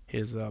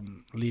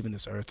leaving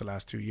this earth the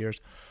last 2 years.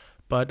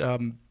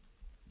 But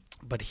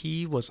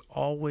he was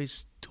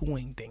always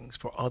doing things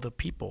for other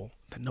people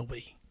that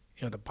nobody.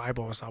 The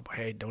Bible was about,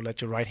 hey, don't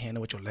let your right hand know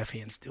what your left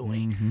hand's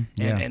doing.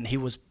 And he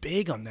was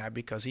big on that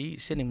because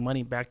he's sending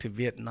money back to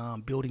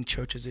Vietnam, building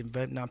churches in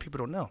Vietnam. People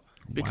don't know.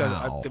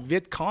 Because the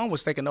Viet Cong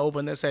was taking over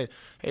and they said,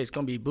 hey, it's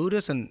going to be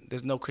Buddhist and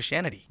there's no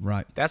Christianity.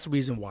 Right. That's the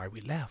reason why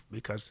we left,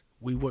 because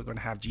we weren't going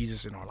to have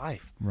Jesus in our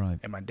life. Right.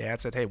 And my dad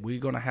said, hey, we're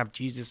going to have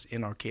Jesus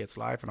in our kids'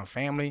 life and our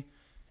family,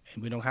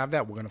 and we don't have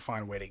that. We're going to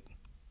find a way to,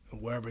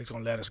 wherever it's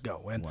going to let us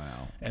go.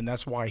 And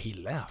that's why he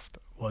left,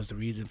 was the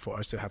reason for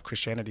us to have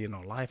Christianity in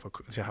our life, or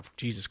to have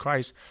Jesus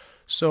Christ.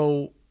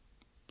 So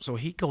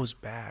he goes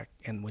back,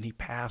 and when he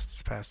passed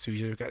this past 2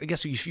 years, I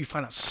guess you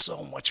find out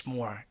so much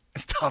more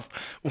stuff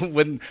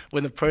when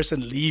the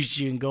person leaves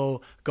you and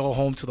go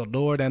home to the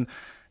Lord. And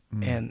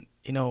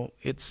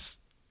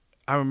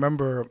I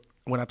remember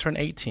when I turned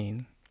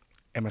 18,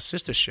 and my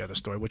sister shared the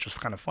story, which was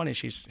kind of funny.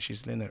 She's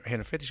in her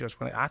 50s. She goes,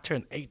 when I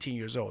turned 18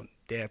 years old,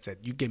 Dad said,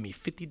 you give me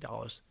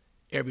 $50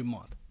 every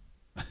month.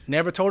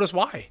 Never told us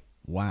why.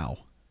 Wow.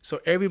 So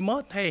every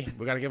month, hey,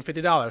 we got to give him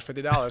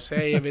 $50.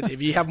 Hey,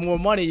 if you have more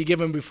money, you give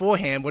him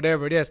beforehand,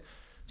 whatever it is.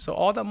 So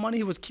all that money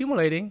he was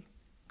accumulating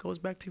goes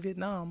back to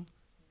Vietnam,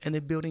 and they're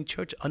building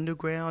church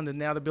underground, and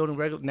now they're building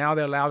now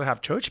they're allowed to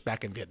have church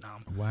back in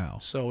Vietnam. Wow.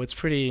 So it's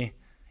pretty,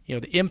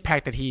 the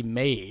impact that he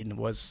made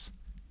was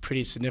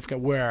pretty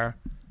significant, where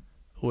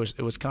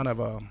it was kind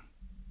of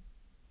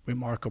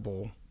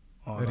remarkable.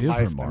 That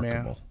is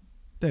remarkable.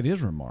 That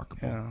is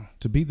remarkable. Yeah.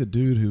 To be the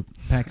dude who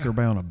packs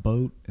everybody on a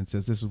boat and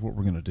says, this is what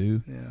we're going to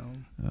do.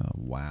 Yeah.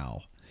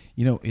 Wow.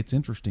 It's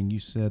interesting. You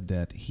said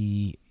that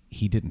he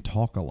didn't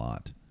talk a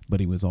lot, but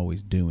he was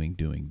always doing.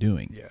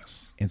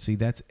 Yes. And see,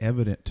 that's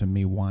evident to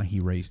me why he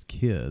raised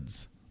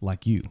kids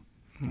like you,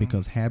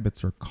 because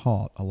habits are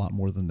caught a lot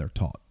more than they're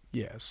taught.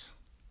 Yes.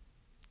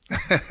 You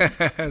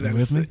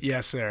with me?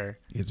 Yes, sir.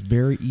 It's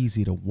very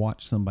easy to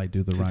watch somebody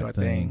do the right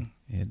thing.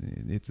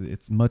 And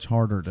it's much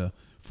harder to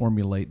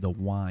formulate the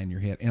why in your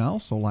head. And I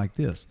also like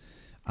this.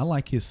 I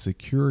like his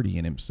security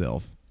in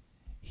himself.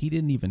 He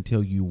didn't even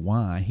tell you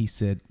why. He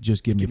said,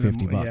 just give me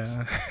 $50.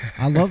 Yeah.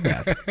 I love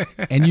that.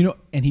 And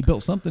he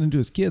built something into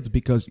his kids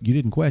because you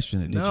didn't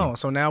question it, did you? No,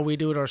 so now we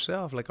do it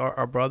ourselves. Like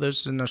our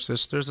brothers and our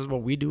sisters is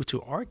what we do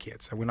to our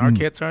kids. And when our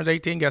kid turns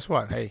 18, guess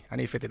what? Hey, I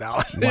need $50.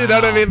 Wow. You know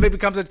what I mean? It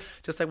becomes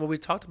just like what we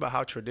talked about,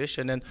 how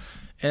tradition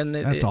and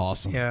that's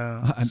awesome.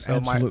 Yeah. I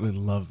absolutely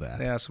love that.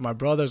 Yeah, so my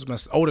brothers, my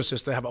older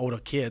sister have an older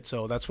kid,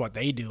 so that's what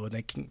they do, and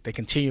they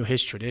continue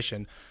his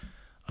tradition.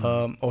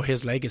 or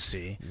his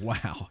legacy.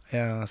 Wow.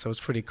 Yeah, so it's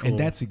pretty cool. And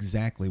that's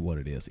exactly what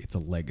it is. It's a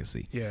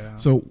legacy. Yeah.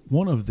 So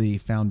one of the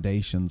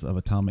foundations of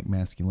Atomic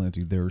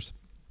Masculinity, there's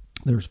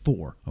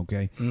four,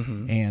 okay?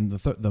 And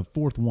the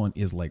fourth one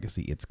is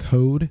legacy. It's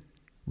code,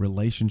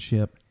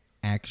 relationship,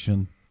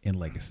 action, and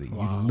legacy.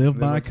 Wow. You live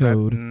by Live with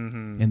code, that.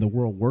 and the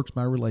world works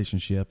by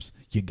relationships.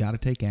 You got to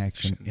take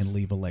action and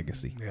leave a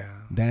legacy. Yeah.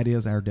 That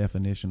is our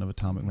definition of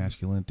Atomic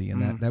Masculinity,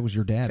 and that was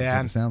your dad. That's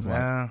what it sounds like.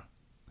 Yeah,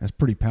 That's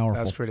pretty powerful.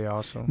 that's pretty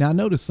awesome. Now,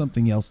 notice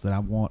something else that I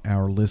want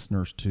our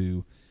listeners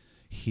to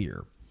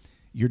hear.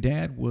 Your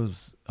dad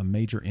was a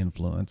major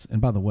influence. And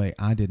by the way,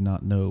 I did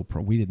not know,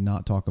 we did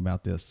not talk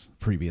about this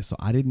previous. So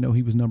I didn't know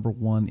he was number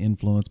one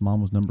influence.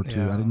 Mom was number two.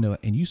 Yeah. I didn't know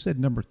it. And you said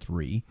number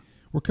three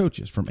were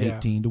coaches from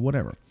 18 to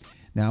whatever.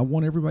 Now, I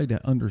want everybody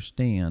to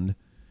understand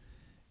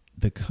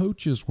the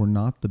coaches were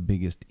not the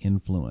biggest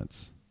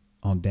influence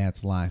on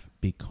Dad's life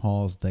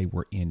because they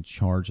were in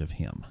charge of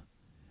him.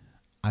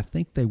 I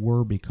think they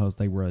were because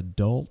they were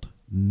adult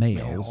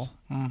males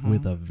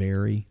with a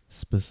very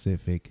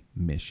specific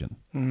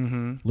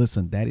mission.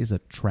 Listen, that is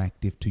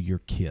attractive to your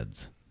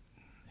kids.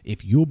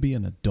 If you'll be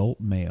an adult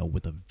male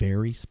with a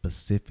very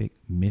specific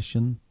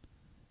mission,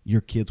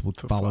 your kids will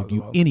follow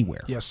you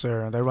anywhere. Yes,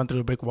 sir. They run through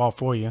the brick wall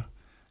for you.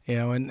 You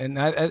know, and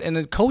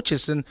the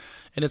coaches, and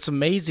it's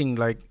amazing,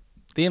 like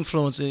the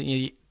influence,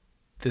 the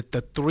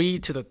 3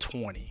 to the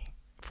 20.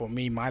 For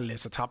me, my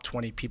list, the top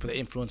 20 people that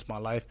influenced my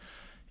life,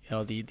 you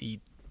know, the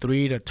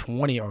 3 to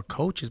 20 are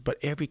coaches, but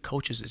every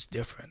coach is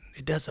different.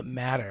 It doesn't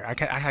matter.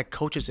 I had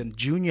coaches in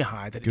junior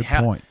high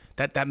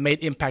that made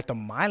impact on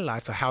my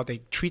life, of how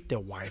they treat their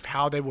wife,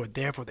 how they were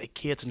there for their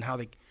kids, and how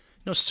they,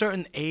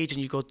 certain age,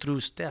 and you go through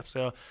steps.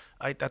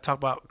 I talk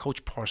about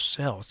Coach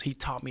Parcells. He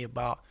taught me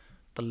about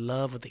the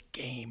love of the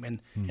game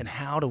and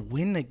how to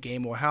win the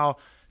game, or how,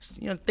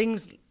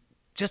 things,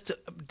 just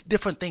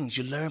different things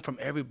you learn from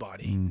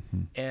everybody.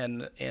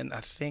 And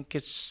I think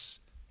it's,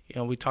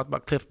 we talked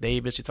about Cliff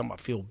Davis, you talking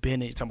about Phil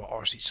Bennett, you talking about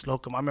R.C.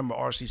 Slocum. I remember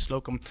R.C.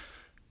 Slocum,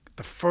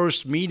 the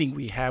first meeting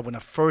we had when I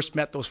first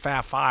met those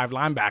Fab Five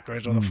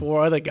linebackers, or the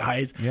four other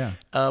guys. Yeah.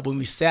 When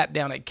we sat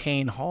down at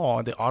Kane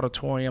Hall, the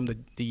auditorium,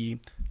 the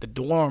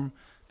dorm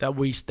that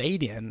we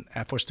stayed in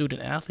for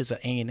student athletes at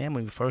A&M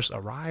when we first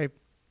arrived,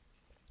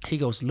 he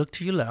goes, look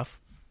to your left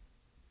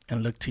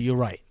and look to your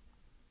right.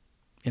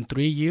 In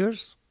 3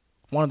 years,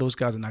 one of those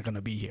guys are not going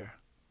to be here.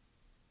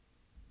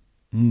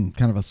 Kind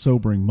of a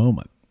sobering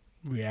moment.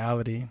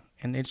 Reality.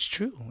 And it's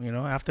true.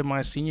 After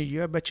my senior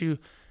year, I bet you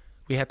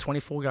we had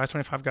 24 guys,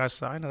 25 guys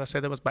signed. As I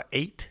said, there was about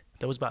 8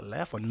 that was about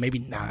left, or maybe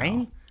 9.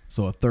 Wow.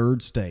 So a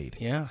third stayed.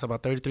 Yeah, it's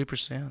about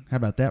 33%. How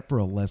about that for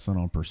a lesson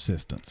on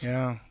persistence?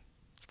 Yeah.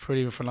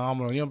 Pretty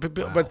phenomenal,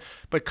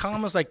 but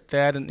comments like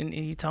that, and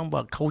he talking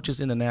about coaches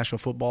in the National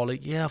Football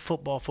League. Yeah,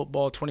 football,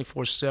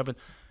 24/7.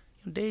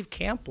 Dave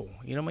Campbell,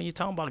 when you're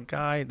talking about a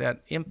guy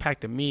that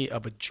impacted me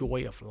of a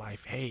joy of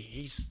life. Hey,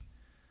 he's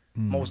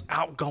most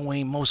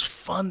outgoing, most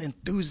fun,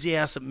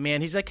 enthusiastic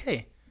man. He's like,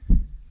 hey,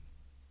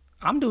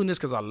 I'm doing this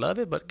because I love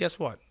it, but guess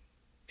what?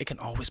 It can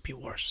always be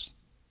worse.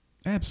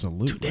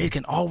 Absolutely. Today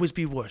can always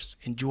be worse.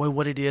 Enjoy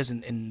what it is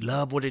and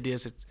love what it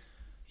is. It's,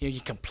 you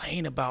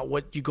complain about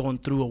what you're going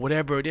through or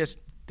whatever it is,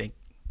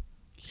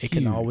 it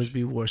can always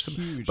be worse.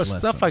 But lesson.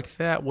 Stuff like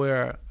that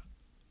where,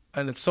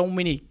 and it's so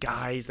many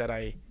guys that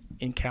I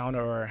encounter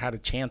or had a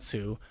chance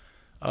to,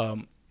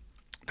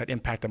 that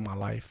impacted my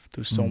life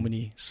through so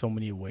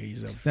many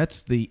ways.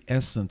 That's the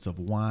essence of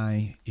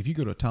why, if you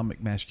go to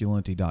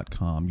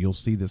atomicmasculinity.com, you'll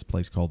see this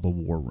place called the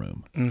War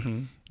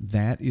Room.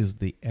 That is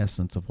the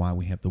essence of why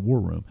we have the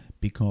War Room,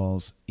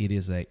 because it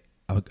is a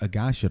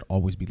guy should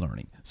always be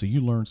learning. So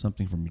you learn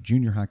something from your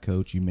junior high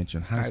coach. You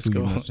mentioned high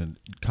school. You mentioned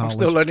college. I'm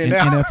still learning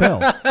and now.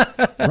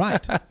 NFL.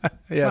 Right.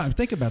 Yes. Right.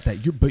 Think about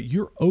that.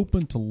 You're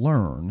open to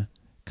learn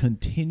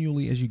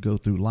continually as you go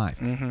through life.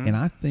 And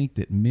I think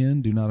that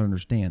men do not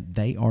understand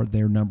they are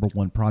their number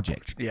one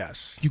project.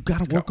 Yes. You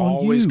got to work on you.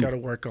 Always got to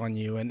work on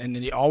you. And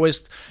you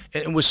always,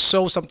 it was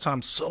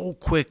sometimes so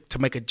quick to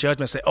make a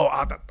judgment, say, oh,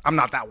 I'm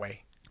not that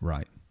way.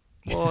 Right.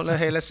 Well,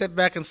 hey, let's sit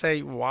back and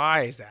say,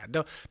 why is that?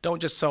 Don't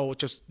just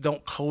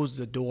don't close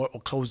the door or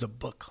close the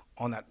book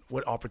on that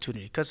with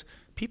opportunity, because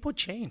people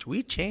change, we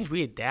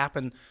adapt,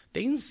 and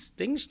things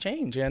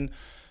change, and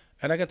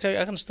I can tell you,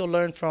 I can still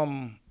learn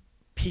from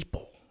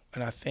people.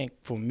 And I think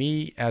for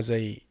me, as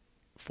a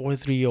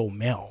 43-year-old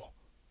male,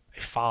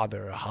 a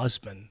father, a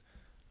husband,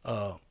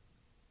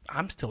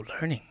 I'm still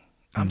learning.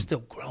 I'm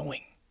still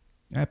growing.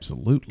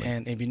 Absolutely.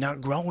 And if you're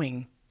not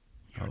growing,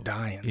 you're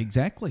dying.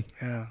 Exactly.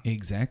 Yeah.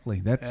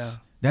 Exactly.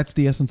 That's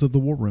the essence of the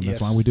War Room.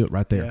 That's why we do it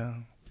right there. Yeah.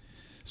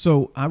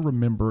 So I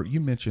remember you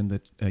mentioned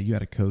that you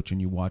had a coach and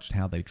you watched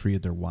how they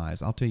treated their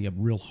wives. I'll tell you a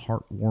real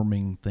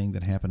heartwarming thing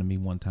that happened to me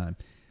one time.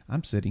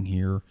 I'm sitting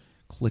here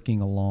clicking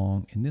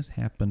along, and this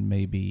happened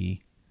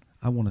maybe,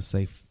 I want to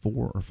say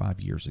 4 or 5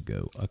 years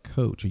ago. A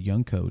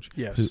young coach,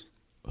 yes,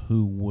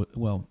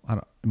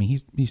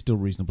 he's still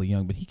reasonably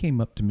young, but he came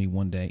up to me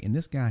one day, and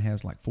this guy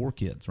has like 4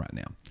 kids right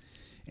now.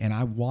 And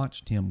I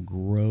watched him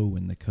grow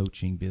in the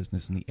coaching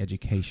business and the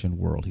education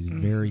world. He's a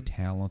very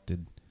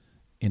talented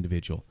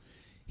individual.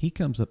 He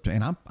comes up to,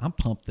 and I'm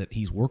pumped that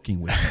he's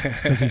working with me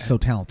because he's so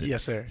talented.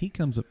 Yes, sir. He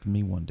comes up to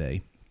me one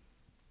day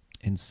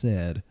and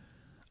said,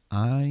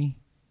 I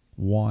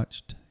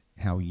watched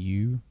how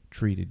you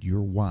treated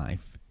your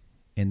wife,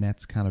 and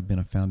that's kind of been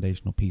a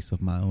foundational piece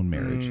of my own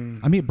marriage.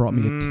 I mean, it brought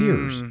me to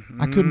tears.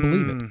 I couldn't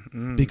believe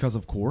it because,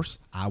 of course,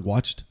 I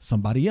watched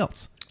somebody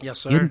else. Yes,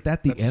 sir. Isn't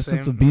that the That's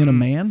essence same. of being a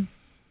man?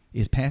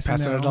 Is passing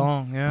Passing that it on?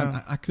 along,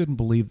 yeah. I couldn't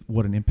believe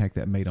what an impact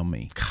that made on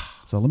me.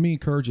 So let me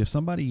encourage you, if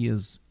somebody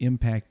has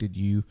impacted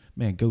you,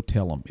 man, go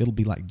tell them. It'll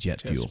be like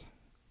jet fuel.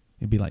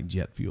 It'd be like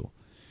jet fuel.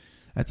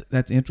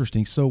 That's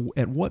interesting. So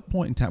at what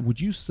point in time,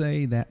 would you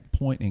say that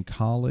point in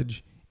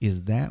college,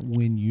 is that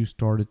when you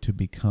started to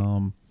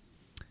become,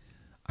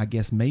 I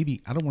guess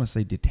maybe, I don't want to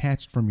say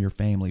detached from your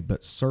family,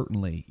 but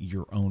certainly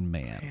your own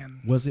man?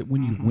 Was it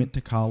when you went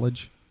to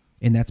college?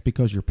 And that's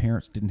because your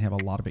parents didn't have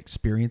a lot of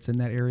experience in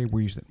that area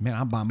where you said, man,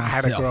 I'm by myself.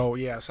 I had to grow,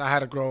 yes. I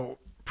had to grow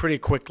pretty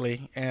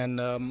quickly. And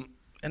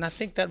I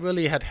think that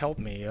really had helped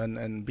me.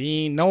 And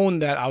being known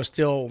that I was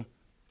still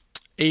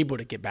able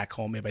to get back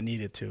home if I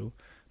needed to.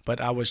 But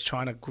I was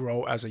trying to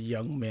grow as a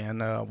young man,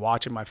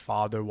 watching my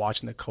father,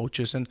 watching the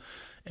coaches.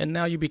 And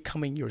now you're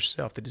becoming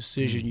yourself, the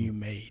decision you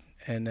made.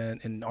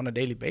 And on a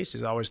daily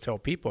basis, I always tell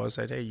people, I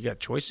said, hey, you got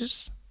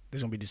choices.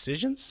 There's going to be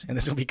decisions, and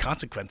there's going to be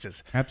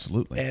consequences.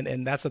 Absolutely.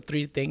 And that's the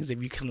three things.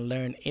 If you can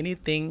learn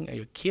anything, or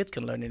your kids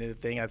can learn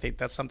anything, I think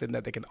that's something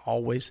that they can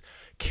always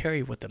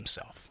carry with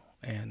themselves.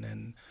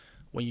 And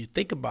when you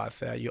think about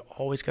that, you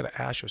always got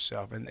to ask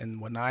yourself. And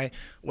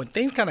when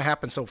things kind of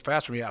happened so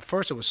fast for me, at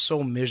first it was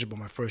so miserable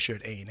my first year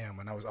at A&M.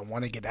 And I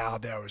wanted to get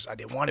out there. I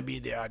didn't want to be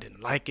there. I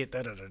didn't like it.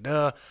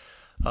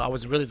 I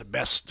was really the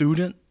best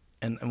student.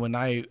 And when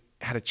I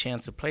had a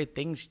chance to play,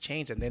 things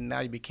changed, and then now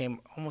you became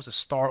almost a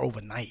star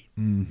overnight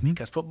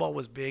because football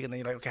was big, and then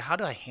you're like, okay, how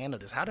do I handle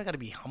this? How do I got to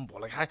be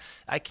humble? Like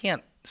I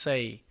can't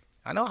say,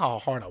 I know how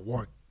hard I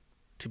work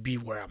to be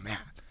where I'm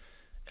at,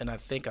 and I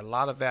think a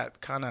lot of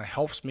that kind of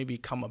helps me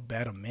become a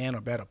better man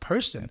or better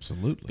person.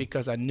 Absolutely.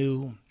 Because I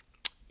knew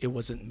it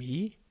wasn't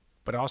me,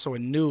 but also I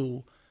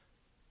knew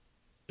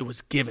it was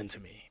given to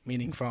me,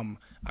 meaning from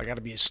I got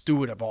to be a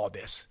steward of all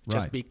this,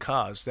 just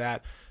because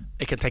that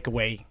it can take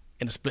away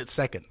in a split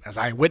second, as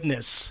I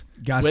witness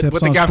with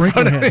the guy in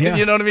front of me.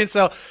 You know what I mean?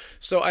 So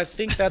I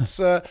think that's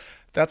the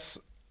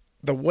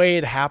way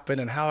it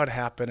happened and how it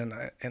happened.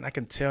 And I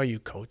can tell you,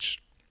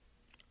 Coach,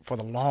 for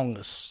the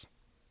longest,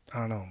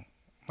 I don't know,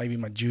 maybe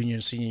my junior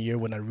and senior year,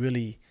 when I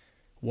really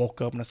woke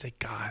up and I said,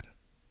 God,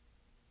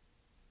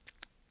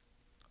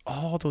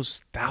 all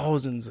those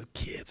thousands of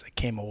kids that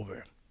came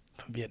over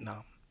from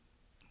Vietnam,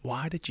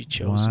 why did you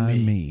choose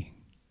me?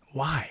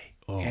 Why?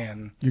 Oh,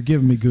 and you're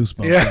giving me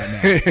goosebumps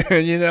right now.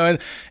 You know,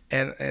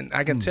 and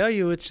I can tell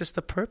you, it's just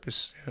the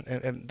purpose,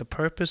 and the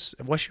purpose.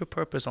 What's your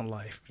purpose on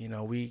life? You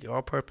know,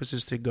 our purpose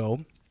is to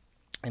go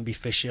and be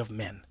fisher of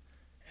men,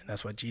 and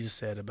that's what Jesus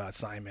said about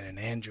Simon and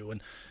Andrew,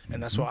 and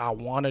that's what I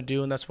want to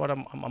do, and that's what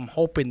I'm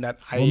hoping that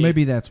I. Well,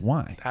 maybe that's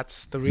why.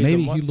 That's the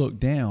reason. Maybe you looked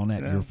down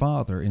at your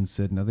father and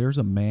said, "Now there's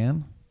a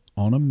man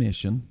on a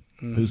mission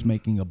who's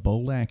making a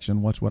bold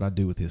action. Watch what I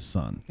do with his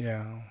son."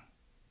 Yeah.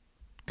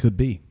 Could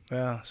be.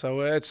 Yeah. So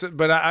it's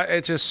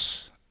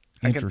just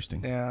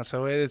interesting.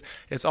 So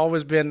it's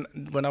always been,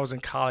 when I was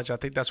in college, I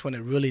think that's when it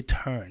really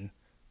turned,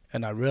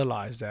 and I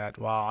realized that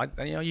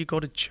you go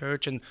to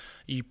church and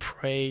you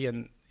pray,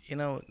 and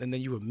and then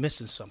you were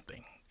missing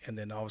something, and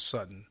then all of a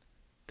sudden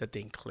that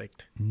thing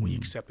clicked when you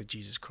accepted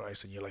Jesus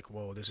Christ, and you're like,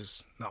 whoa, this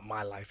is not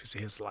my life, it's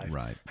his life.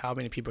 Right. How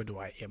many people do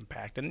I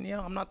impact? And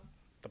I'm not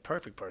the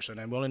perfect person,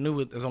 and we only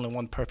knew there's only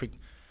one perfect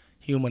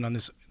human on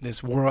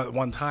this world at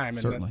one time,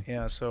 and certainly.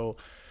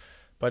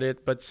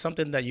 But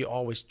something that you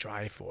always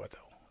strive for,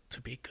 though,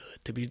 to be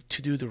good,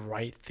 to do the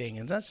right thing,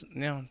 and that's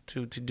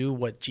to do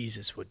what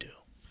Jesus would do.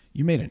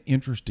 You made an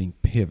interesting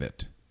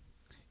pivot.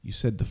 You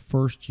said the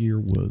first year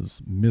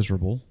was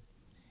miserable,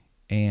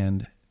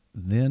 and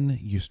then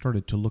you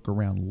started to look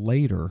around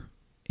later,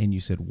 and you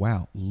said,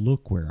 "Wow,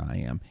 look where I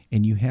am,"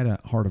 and you had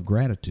a heart of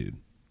gratitude.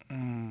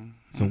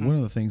 So one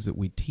of the things that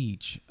we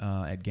teach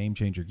at Game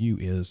Changer U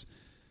is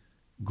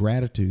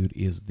gratitude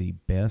is the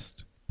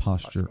best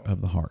posture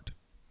of the heart.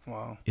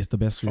 Wow. It's the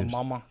best. From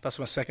Mama. That's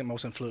my second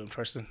most influent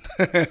person.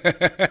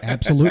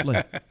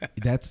 Absolutely.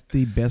 That's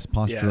the best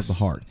posture of the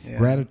heart. Yeah.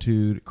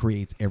 Gratitude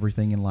creates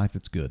everything in life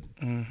that's good.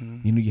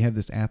 Mm-hmm. You have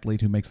this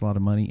athlete who makes a lot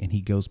of money, and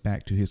he goes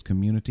back to his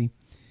community,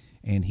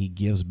 and he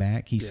gives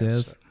back. He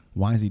says, sir.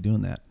 Why is he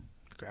doing that?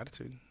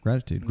 Gratitude.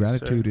 Gratitude. Yes,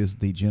 Gratitude sir. is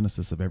the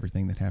genesis of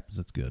everything that happens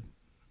that's good.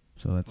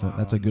 So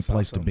that's a good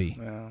place to be.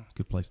 Yeah.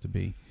 Good place to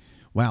be.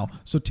 Wow.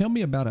 So tell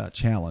me about a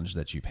challenge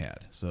that you've had.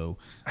 So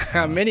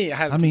many.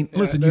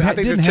 Listen, I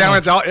think the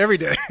challenge out every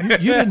day. you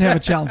didn't have a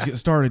challenge to get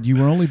started. You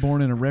were only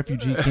born in a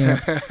refugee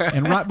camp,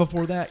 and right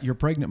before that, your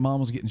pregnant mom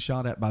was getting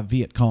shot at by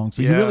Viet Cong.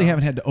 So you really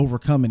haven't had to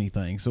overcome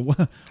anything. So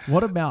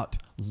what about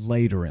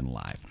later in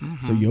life?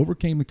 Mm-hmm. So you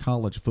overcame the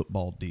college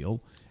football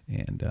deal,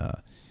 and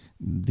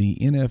the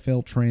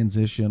NFL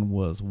transition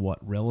was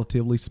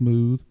relatively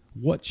smooth.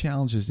 What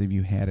challenges have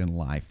you had in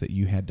life that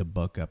you had to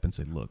buck up and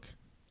say, look,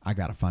 I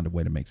got to find a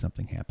way to make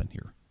something happen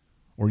here?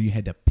 Or you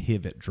had to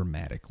pivot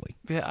dramatically?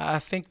 Yeah, I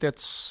think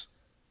that's,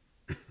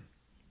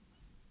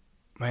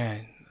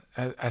 man,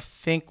 I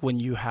think when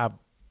you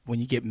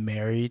get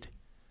married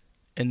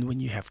and when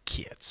you have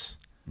kids,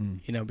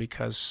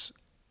 because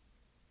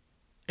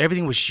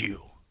everything was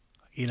you.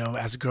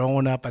 As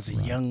growing up as a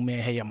young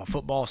man, hey, I'm a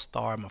football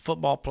star, I'm a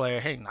football player.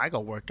 Hey, I go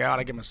work out,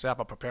 I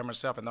prepare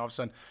myself, and all of a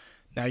sudden,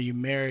 now you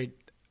married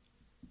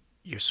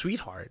your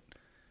sweetheart,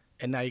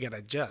 and now you got to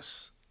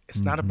adjust.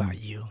 It's not about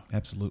you.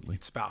 Absolutely.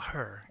 It's about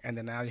her. And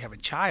then now you have a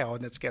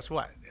child, and guess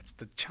what? It's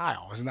the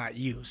child. It's not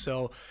you.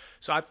 So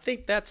I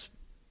think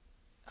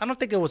I don't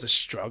think it was a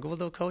struggle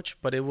though, Coach,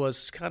 but it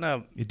was kind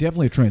of. It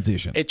definitely a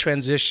transition. A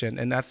transition,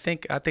 and I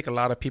think a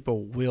lot of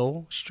people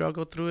will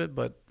struggle through it,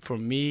 but for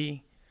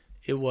me,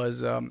 it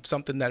was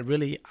something that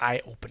really an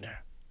eye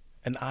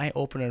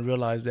opener, and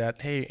realize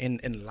that hey,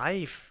 in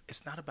life,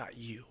 it's not about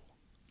you.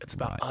 It's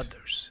about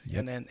others.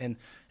 Yep.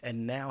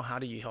 And now how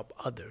do you help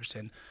others?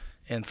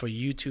 And for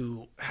you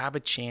to have a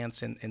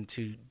chance and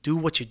to do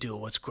what you do,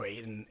 what's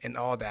great and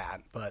all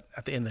that. But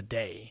at the end of the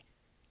day,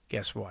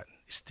 guess what?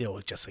 It's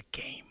still just a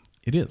game.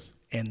 It is.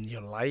 And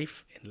your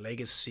life and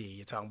legacy,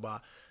 you're talking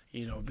about,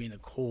 being a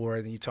core,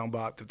 and you're talking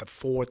about the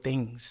four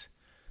things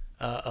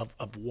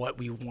of what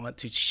we want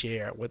to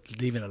share with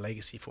leaving a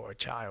legacy for a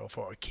child,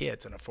 for our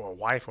kids, and for a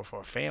wife, or for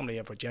a family,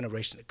 and for a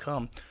generation to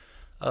come.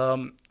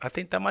 I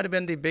think that might have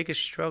been the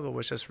biggest struggle,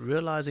 was just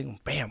realizing,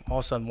 bam, all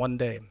of a sudden one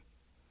day,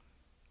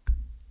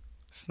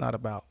 it's not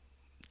about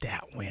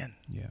that win.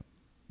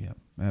 Yeah,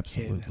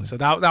 absolutely. And so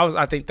that was,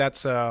 I think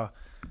that's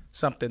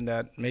something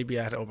that maybe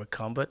I had to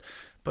overcome, but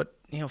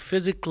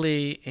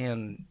physically,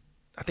 and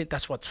I think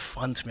that's what's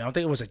fun to me. I don't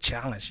think it was a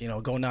challenge,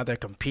 going out there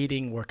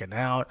competing, working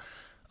out,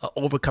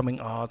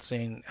 overcoming odds,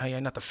 saying, hey,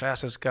 you're not the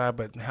fastest guy,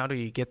 but how do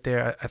you get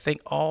there? I think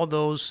all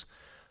those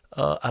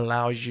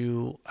allows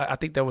you. I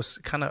think that was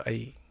kind of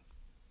a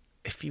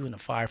fuel in the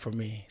fire for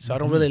me. So I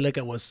don't really look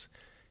at it was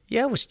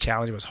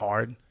challenging, it was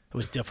hard, it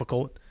was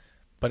difficult,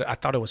 but I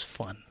thought it was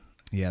fun.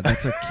 Yeah,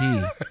 that's a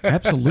key.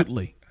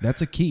 Absolutely.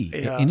 That's a key.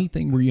 Yeah.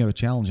 Anything where you have a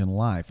challenge in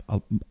life,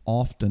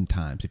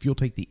 oftentimes, if you'll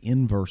take the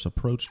inverse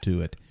approach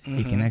to it,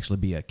 it can actually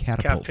be a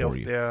catapult for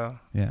you.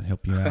 Yeah,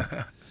 help you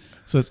out.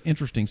 So it's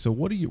interesting. So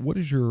what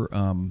is your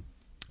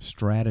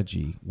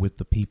strategy with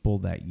the people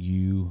that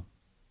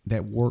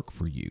work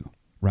for you?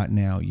 Right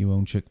now, you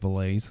own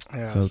Chick-fil-A's.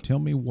 Yes. So tell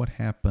me what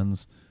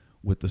happens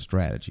with the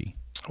strategy.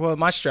 Well,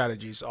 my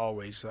strategy is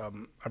always are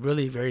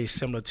really very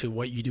similar to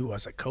what you do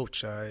as a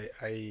coach.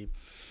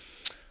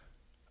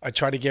 I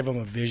try to give them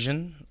a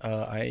vision.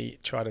 I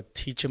try to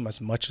teach them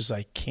as much as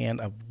I can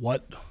of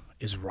what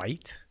is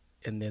right.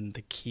 And then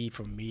the key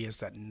for me is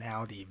that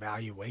now the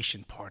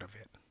evaluation part of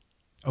it.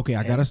 Okay,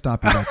 I got to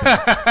stop you right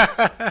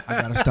there.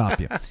 I got to stop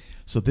you.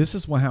 So this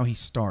is how he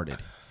started.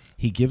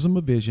 He gives them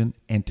a vision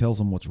and tells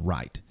them what's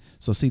right.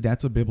 So see,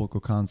 that's a biblical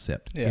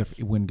concept. Yeah.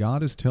 When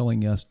God is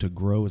telling us to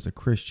grow as a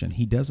Christian,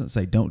 he doesn't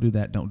say, don't do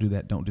that, don't do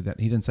that, don't do that.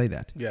 He didn't say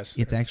that. Yes.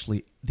 It's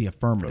actually the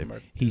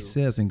affirmative. He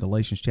says in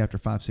Galatians chapter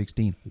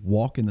 5:16,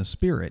 walk in the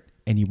Spirit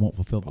and you won't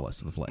fulfill the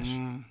lust of the flesh.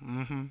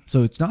 Mm-hmm.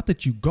 So it's not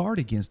that you guard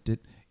against it.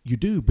 You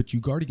do, but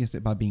you guard against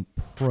it by being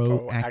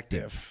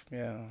proactive.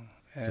 Yeah.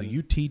 And so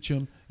you teach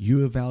them,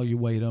 you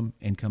evaluate them,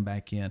 and come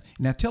back in.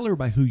 Now tell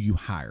everybody who you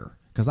hire,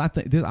 because I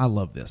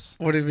love this.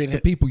 What do you mean?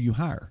 The people you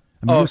hire.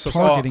 I mean, you're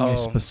targeting a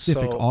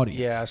specific audience.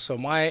 Yeah, so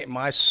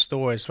my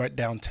store is right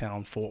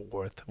downtown Fort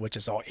Worth, which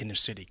is all inner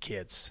city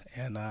kids.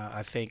 And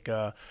I think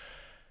the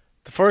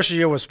first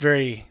year was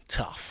very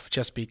tough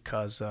just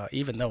because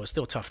even though it's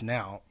still tough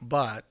now,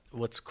 but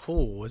what's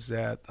cool is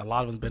that a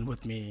lot of them have been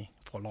with me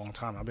for a long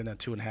time. I've been there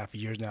 2.5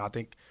 years now. I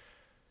think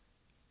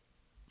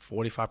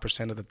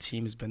 45% of the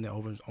team has been there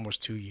over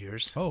almost 2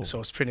 years. Oh.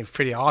 So it's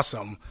pretty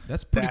awesome.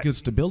 That's pretty good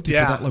stability for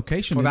that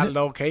location, for isn't that it?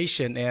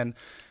 location.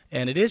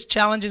 And it is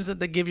challenges that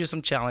they give you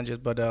some challenges,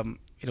 but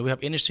we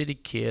have inner city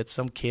kids.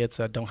 Some kids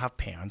don't have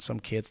parents. Some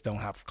kids don't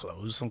have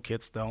clothes. Some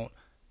kids don't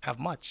have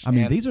much. I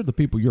mean, these are the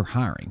people you're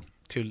hiring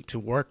to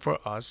work for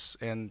us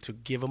and to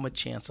give them a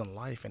chance in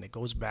life. And it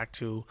goes back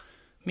to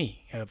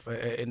me.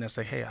 And I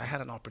say, hey, I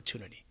had an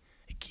opportunity.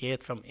 A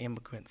kid from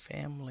immigrant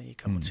family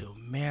coming to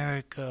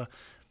America,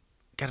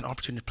 got an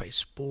opportunity to play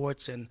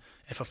sports and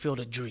fulfill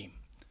a dream.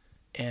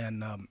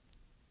 And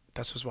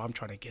that's just what I'm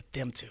trying to get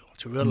them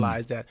to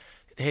realize that,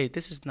 hey,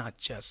 this is not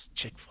just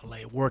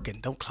Chick-fil-A working.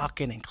 Don't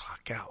clock in and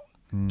clock out.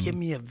 Give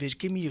me a vision.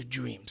 Give me your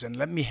dreams, and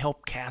let me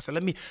help cast it.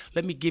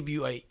 Let me give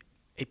you a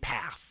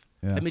path.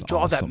 Yeah, let me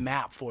draw that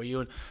map for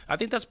you. And I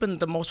think that's been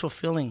the most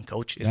fulfilling,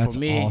 Coach, for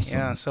me. Awesome.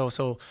 Yeah.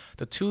 So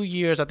the 2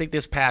 years, I think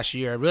this past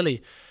year,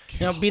 really,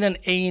 being an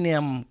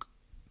A&M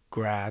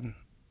grad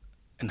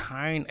and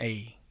hiring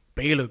a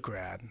Baylor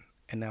grad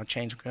and now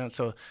changing grad.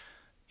 So,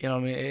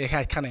 it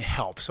had kind of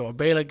helped. So a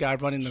Baylor guy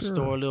running the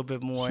store a little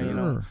bit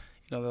more,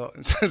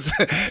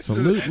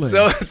 Absolutely.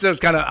 So it's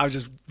kind of, I was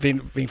just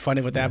being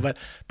funny with that,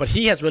 but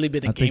he has really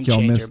been a game changer. I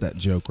think y'all missed that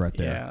joke right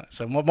there. Yeah.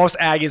 So most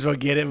Aggies will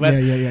get it, but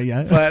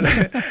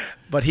yeah.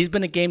 but he's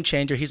been a game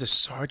changer. He's a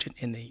sergeant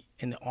in the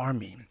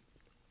Army,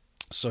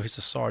 So he's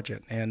a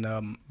sergeant, and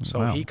so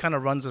Wow. he kind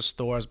of runs the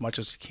store as much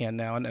as he can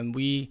now, and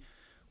we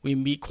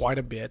meet quite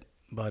a bit,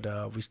 but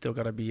we still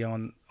got to be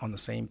on the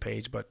same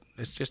page. But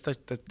it's just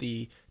that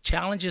the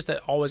challenges that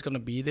are always going to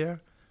be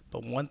there.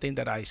 But one thing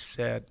that I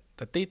said,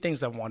 the three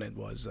things I wanted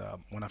was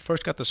when I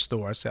first got the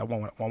store, I said I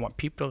want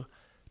people to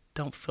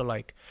don't feel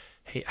like,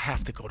 hey, I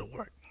have to go to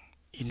work.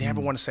 You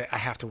never want to say I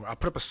have to work. I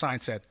put up a sign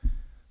that said,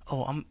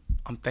 oh,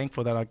 I'm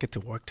thankful that I get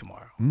to work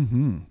tomorrow.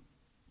 Mm-hmm.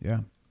 Yeah.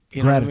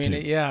 You know Gratitude. what I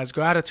mean? Yeah, it's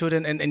gratitude,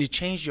 and you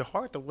change your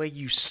heart the way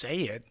you say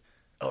it.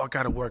 Oh, I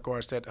got to work, or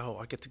I said, oh,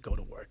 I get to go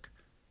to work.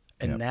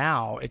 And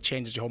now it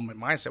changes your whole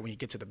mindset when you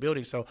get to the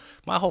building. So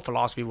my whole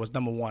philosophy was,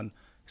 number one,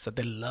 is that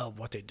they love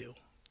what they do,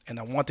 and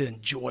I want to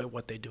enjoy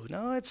what they do.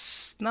 No,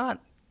 it's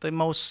not the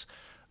most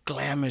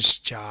glamorous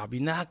job.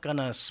 You're not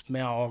gonna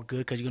smell all good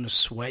because you're gonna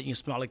sweat. You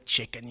smell like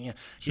chicken.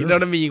 You know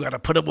what I mean? You got to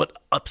put up with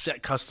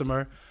upset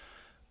customer.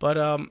 But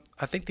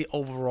I think the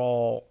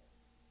overall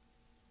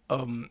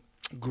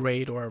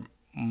grade or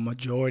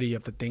majority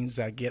of the things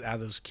that I get out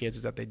of those kids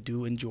is that they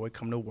do enjoy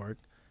coming to work.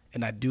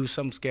 And I do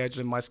some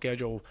scheduling. My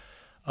schedule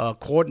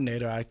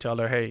coordinator, I tell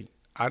her, hey,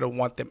 I don't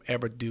want them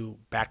ever do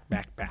back.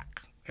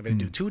 If they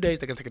do 2 days,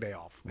 they're going to take a day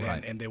off.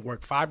 Right. And they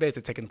work 5 days,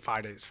 they're taking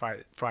 5 days,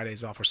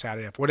 Fridays off or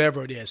Saturday off,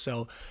 whatever it is.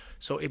 So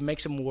it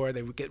makes them more,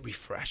 they would get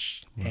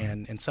refreshed. Right.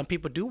 And some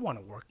people do want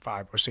to work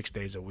 5 or 6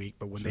 days a week.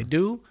 But when they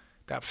do,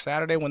 that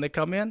Saturday when they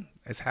come in,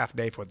 it's half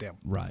day for them.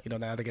 Right. You know,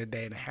 now they get a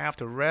day and a half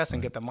to rest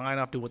and get their mind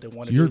off, do what they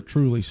want to You're do.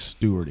 truly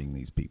stewarding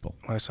these people.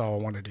 That's all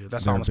I want to do.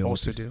 That's Their all I'm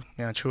supposed to abilities.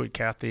 do. Yeah, truly,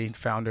 Kathy,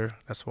 founder.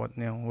 That's what,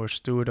 we're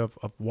steward of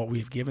what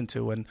we've given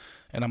to, and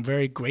I'm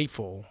very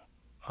grateful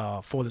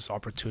for this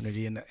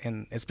opportunity,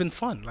 and it's been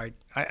fun. Like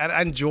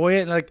I enjoy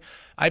it. Like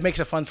it makes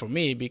it fun for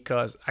me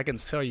because I can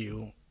tell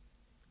you,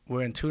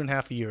 we're in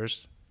 2.5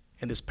 years.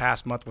 And this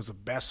past month was the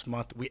best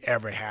month we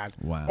ever had.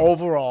 Wow.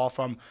 Overall,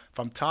 from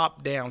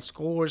top down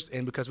scores,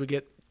 and because we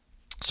get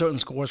certain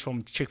scores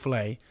from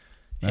Chick-fil-A.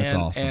 That's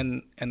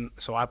awesome. And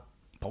so I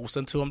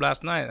posted to them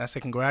last night. I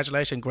said,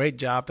 congratulations, great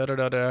job,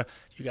 da-da-da-da.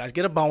 You guys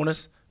get a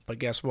bonus, but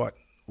guess what?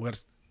 We're going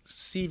to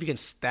see if you can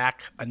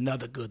stack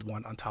another good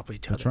one on top of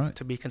each That's other right.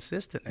 to be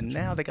consistent. And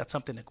now they got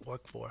something to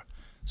work for.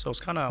 So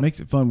it's kind of Makes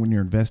it fun when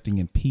you're investing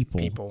in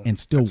people and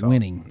still That's all.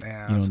 winning.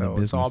 Yeah, in the so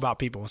business. it's all about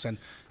people. And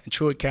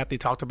Truett, Kathy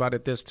talked about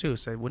it this too.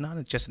 Say we're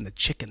not just in the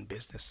chicken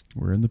business.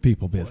 We're in the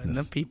people business. We're in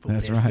the people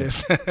That's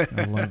business. right.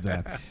 I love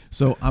that.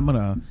 So I'm going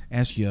to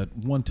ask you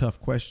one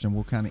tough question.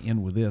 We'll kind of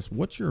end with this.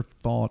 What's your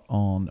thought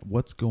on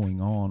what's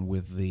going on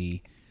with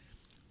the,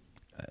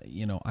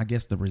 I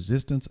guess the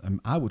resistance?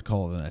 I would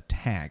call it an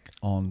attack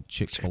on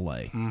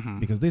Chick-fil-A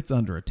because it's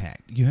under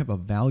attack. You have a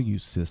value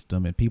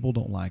system and people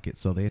don't like it,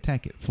 so they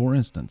attack it. For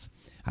instance,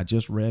 I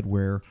just read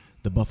where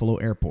the Buffalo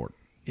Airport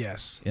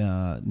Yes.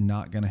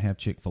 not going to have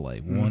Chick-fil-A.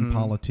 One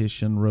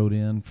politician wrote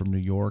in from New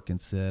York and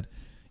said,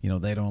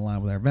 they don't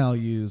align with our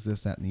values,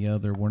 this, that, and the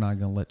other. We're not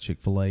going to let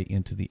Chick-fil-A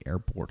into the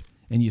airport.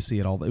 And you see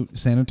it all.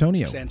 San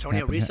Antonio.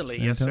 Recently,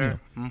 San yes, Antonio.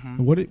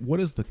 sir. What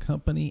is the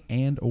company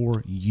and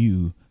or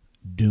you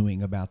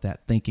doing about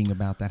that, thinking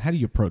about that? How do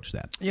you approach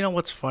that? You know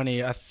what's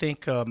funny? I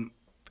think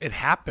it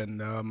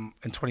happened in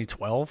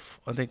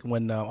 2012. I think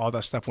when all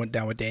that stuff went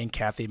down with Dane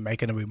Cathy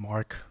making a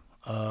remark.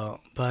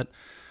 But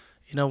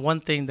one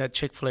thing that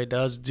Chick-fil-A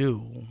does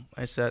do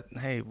is that,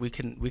 hey, we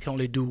can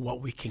only do what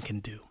we can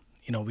do.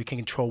 We can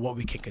control what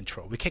we can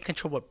control. We can't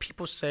control what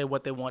people say,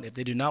 what they want. If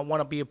they do not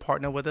want to be a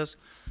partner with us,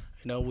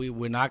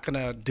 we're not going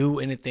to do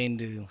anything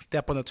to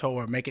step on the toe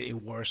or make it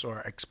worse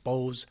or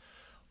expose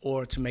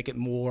or to make it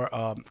more,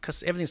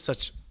 because everything's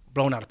such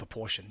blown out of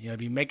proportion.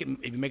 If you make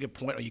a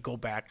point or you go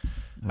back,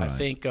 Right. I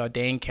think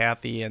Dane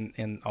Cathy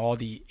and all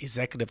the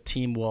executive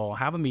team will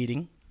have a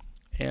meeting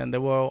and they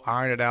will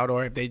iron it out,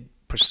 or if they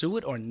pursue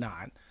it or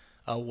not,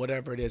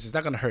 whatever it is, it's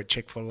not going to hurt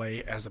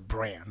Chick-fil-A as a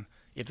brand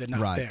if they're not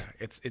Right. there.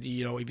 If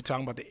you're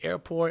talking about the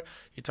airport,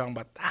 you're talking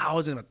about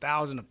thousands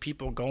of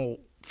people go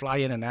fly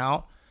in and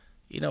out.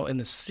 In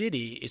the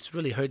city, it's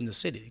really hurting the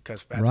city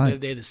because at the end of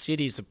the day, the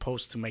city is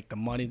supposed to make the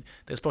money.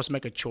 They're supposed to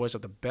make a choice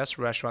of the best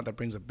restaurant that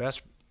brings the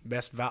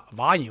best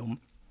volume,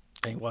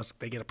 and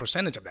they get a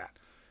percentage of that.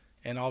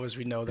 And always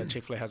we know that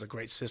Chick-fil-A has a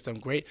great system,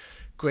 great.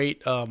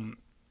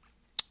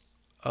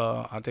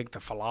 I think the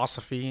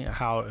philosophy,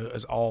 how it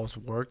has always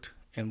worked,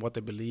 and what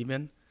they believe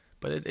in.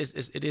 But it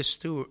is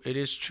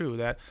true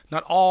that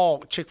not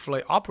all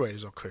Chick-fil-A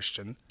operators are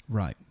Christian.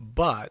 Right.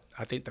 But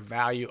I think the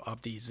value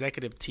of the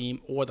executive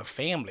team or the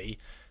family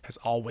has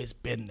always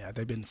been there.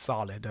 They've been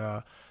solid.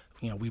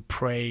 We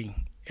pray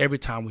every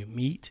time we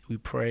meet. We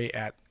pray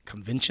at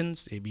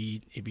conventions. If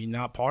you're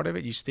not part of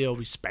it, you still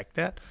respect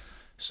that.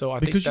 So I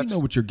think because that's, you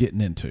know what you're getting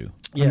into.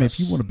 Yes. I mean, if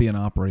you want to be an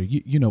operator,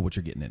 you know what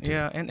you're getting into.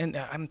 Yeah, and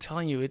I'm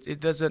telling you, it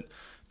doesn't.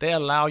 They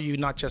allow you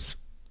not just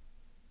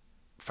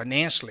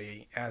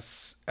financially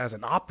as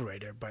an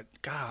operator, but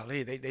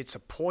golly, they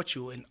support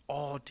you in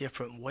all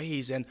different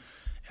ways. And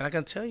I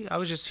can tell you, I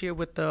was just here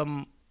with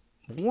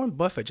Warren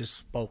Buffett just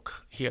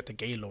spoke here at the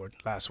Gaylord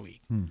last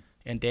week.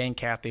 And Dan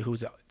Cathy,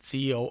 who's the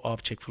CEO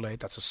of Chick-fil-A,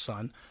 that's his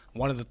son,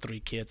 one of the 3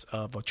 kids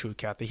of Truett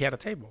Cathy, he had a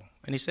table.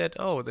 And he said,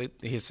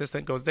 his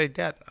assistant goes, "Hey,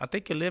 Dad, I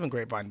think you live in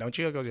Grapevine, don't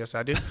you?" I go, "Yes,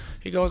 I do."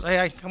 He goes,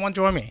 "Hey, come on,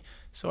 join me."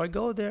 So I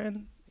go there,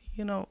 and,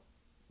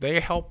 they're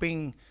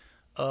helping,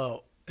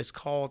 it's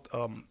called,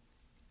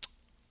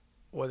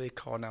 what do they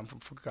call now? I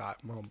forgot,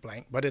 I'm going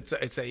blank. But it's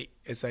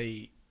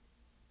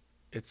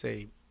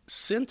a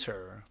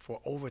center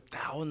for over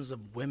thousands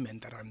of women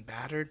that are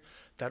battered,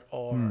 that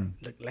are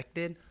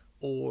neglected,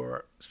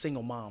 or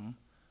single mom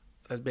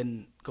that's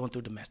been going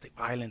through domestic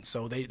violence.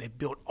 So they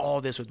built all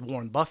this with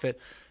Warren Buffett,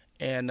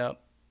 and the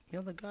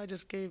guy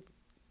just gave,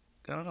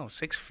 I don't know,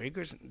 6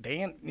 figures.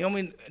 Dan,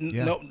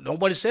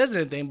 nobody says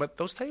anything, but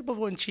those tables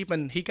weren't cheap,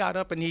 and he got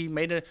up and he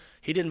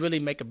didn't really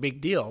make a big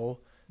deal,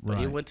 but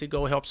he went to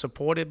go help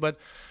support it. But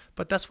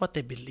that's what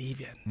they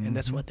believe in, and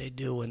that's what they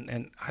do.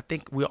 And I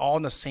think we're all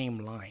on the same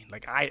line.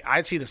 Like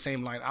I see the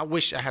same line. I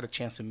wish I had a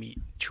chance to meet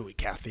Truett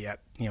Cathy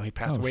he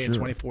passed away in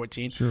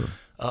 2014. Sure.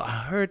 I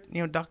heard,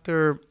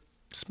 Dr.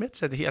 Smith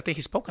said I think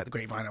he spoke at the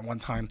Grapevine at one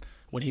time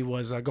when he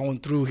was going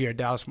through here,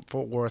 Dallas,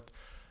 Fort Worth,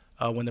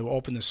 when they were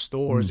opening the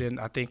stores, and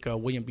I think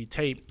William B.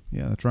 Tate.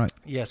 Yeah, that's right.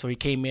 Yeah, so he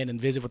came in and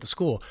visited with the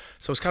school.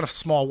 So it's kind of a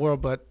small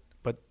world, but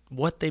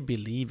what they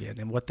believe in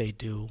and what they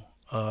do,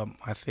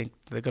 I think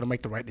they're going to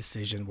make the right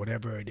decision,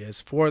 whatever it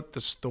is, for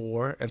the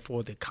store and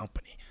for the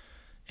company.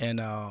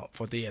 And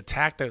for the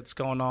attack that's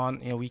going on,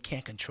 we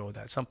can't control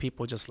that. Some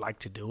people just like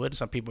to do it.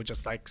 Some people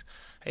just like,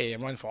 hey,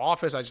 I'm running for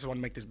office. I just want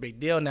to make this big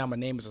deal. Now my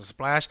name is a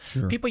splash.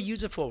 Sure. People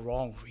use it for a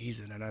wrong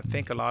reason. And I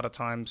think a lot of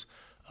times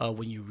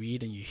when you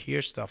read and you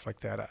hear stuff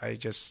like that, I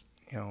just,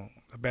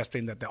 the best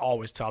thing that they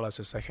always tell us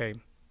is like, hey,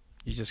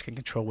 you just can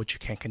control what you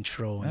can't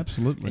control.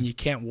 Absolutely. And you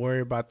can't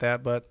worry about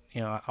that. But,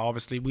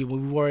 obviously we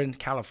were in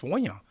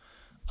California.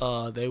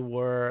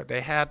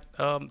 They had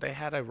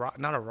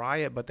not a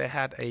riot, but they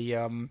had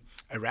a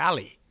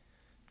rally,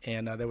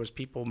 and there was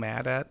people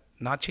mad at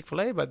not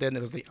Chick-fil-A, but then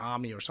there was the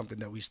Omni or something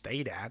that we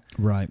stayed at,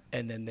 right?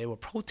 And then they were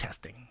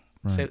protesting,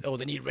 said, "Oh,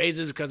 they need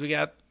raises because we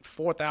got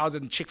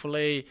 4,000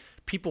 Chick-fil-A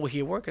people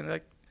here working."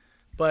 Like,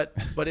 but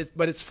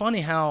it's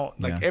funny how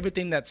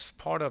everything that's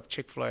part of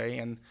Chick-fil-A,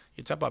 and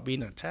you talk about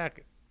being attacked.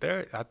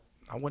 I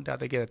wonder how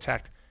they get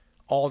attacked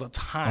all the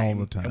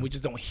time, and we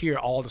just don't hear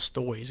all the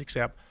stories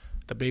except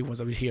the big ones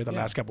that we hear the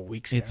last couple of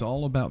weeks. It's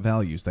all about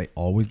values. They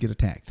always get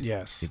attacked.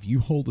 Yes. If you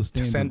hold the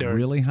standard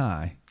really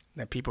high,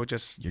 then people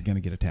you're going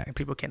to get attacked. And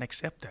people can't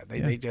accept that.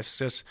 They just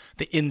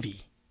the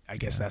envy. I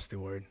guess that's the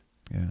word.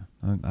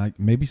 Yeah.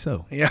 Maybe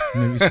so. Yeah.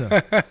 Maybe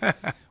so.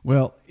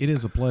 Well, it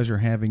is a pleasure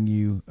having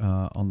you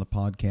on the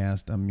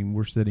podcast. I mean,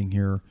 we're sitting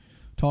here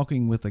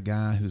talking with a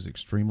guy who's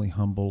extremely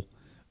humble,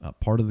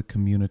 part of the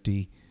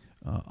community,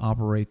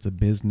 operates a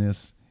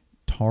business,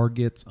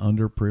 targets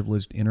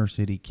underprivileged inner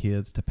city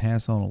kids to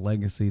pass on a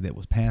legacy that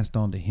was passed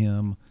on to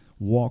him,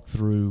 walk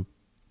through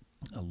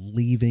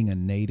leaving a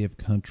native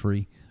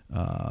country,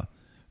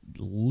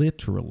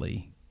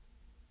 literally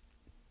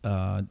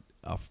I'm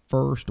going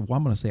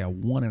to say a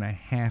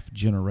 1.5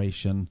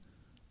 generation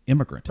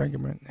immigrant.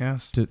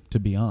 Yes. To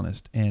be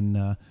honest.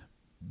 And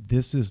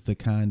this is the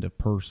kind of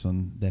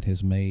person that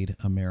has made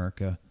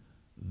America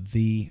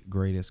the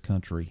greatest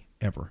country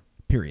ever,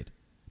 period.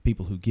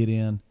 People who get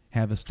in,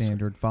 have a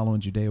standard,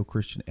 following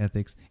Judeo-Christian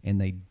ethics, and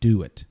they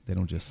do it. They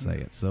don't just say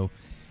it. So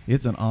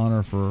it's an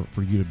honor for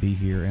you to be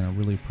here, and I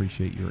really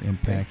appreciate your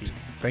impact.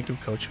 Thank you,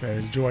 Coach. I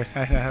enjoyed.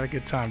 I had a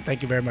good time.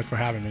 Thank you very much for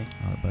having me.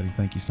 All right, buddy.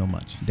 Thank you so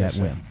much. Dat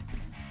Win.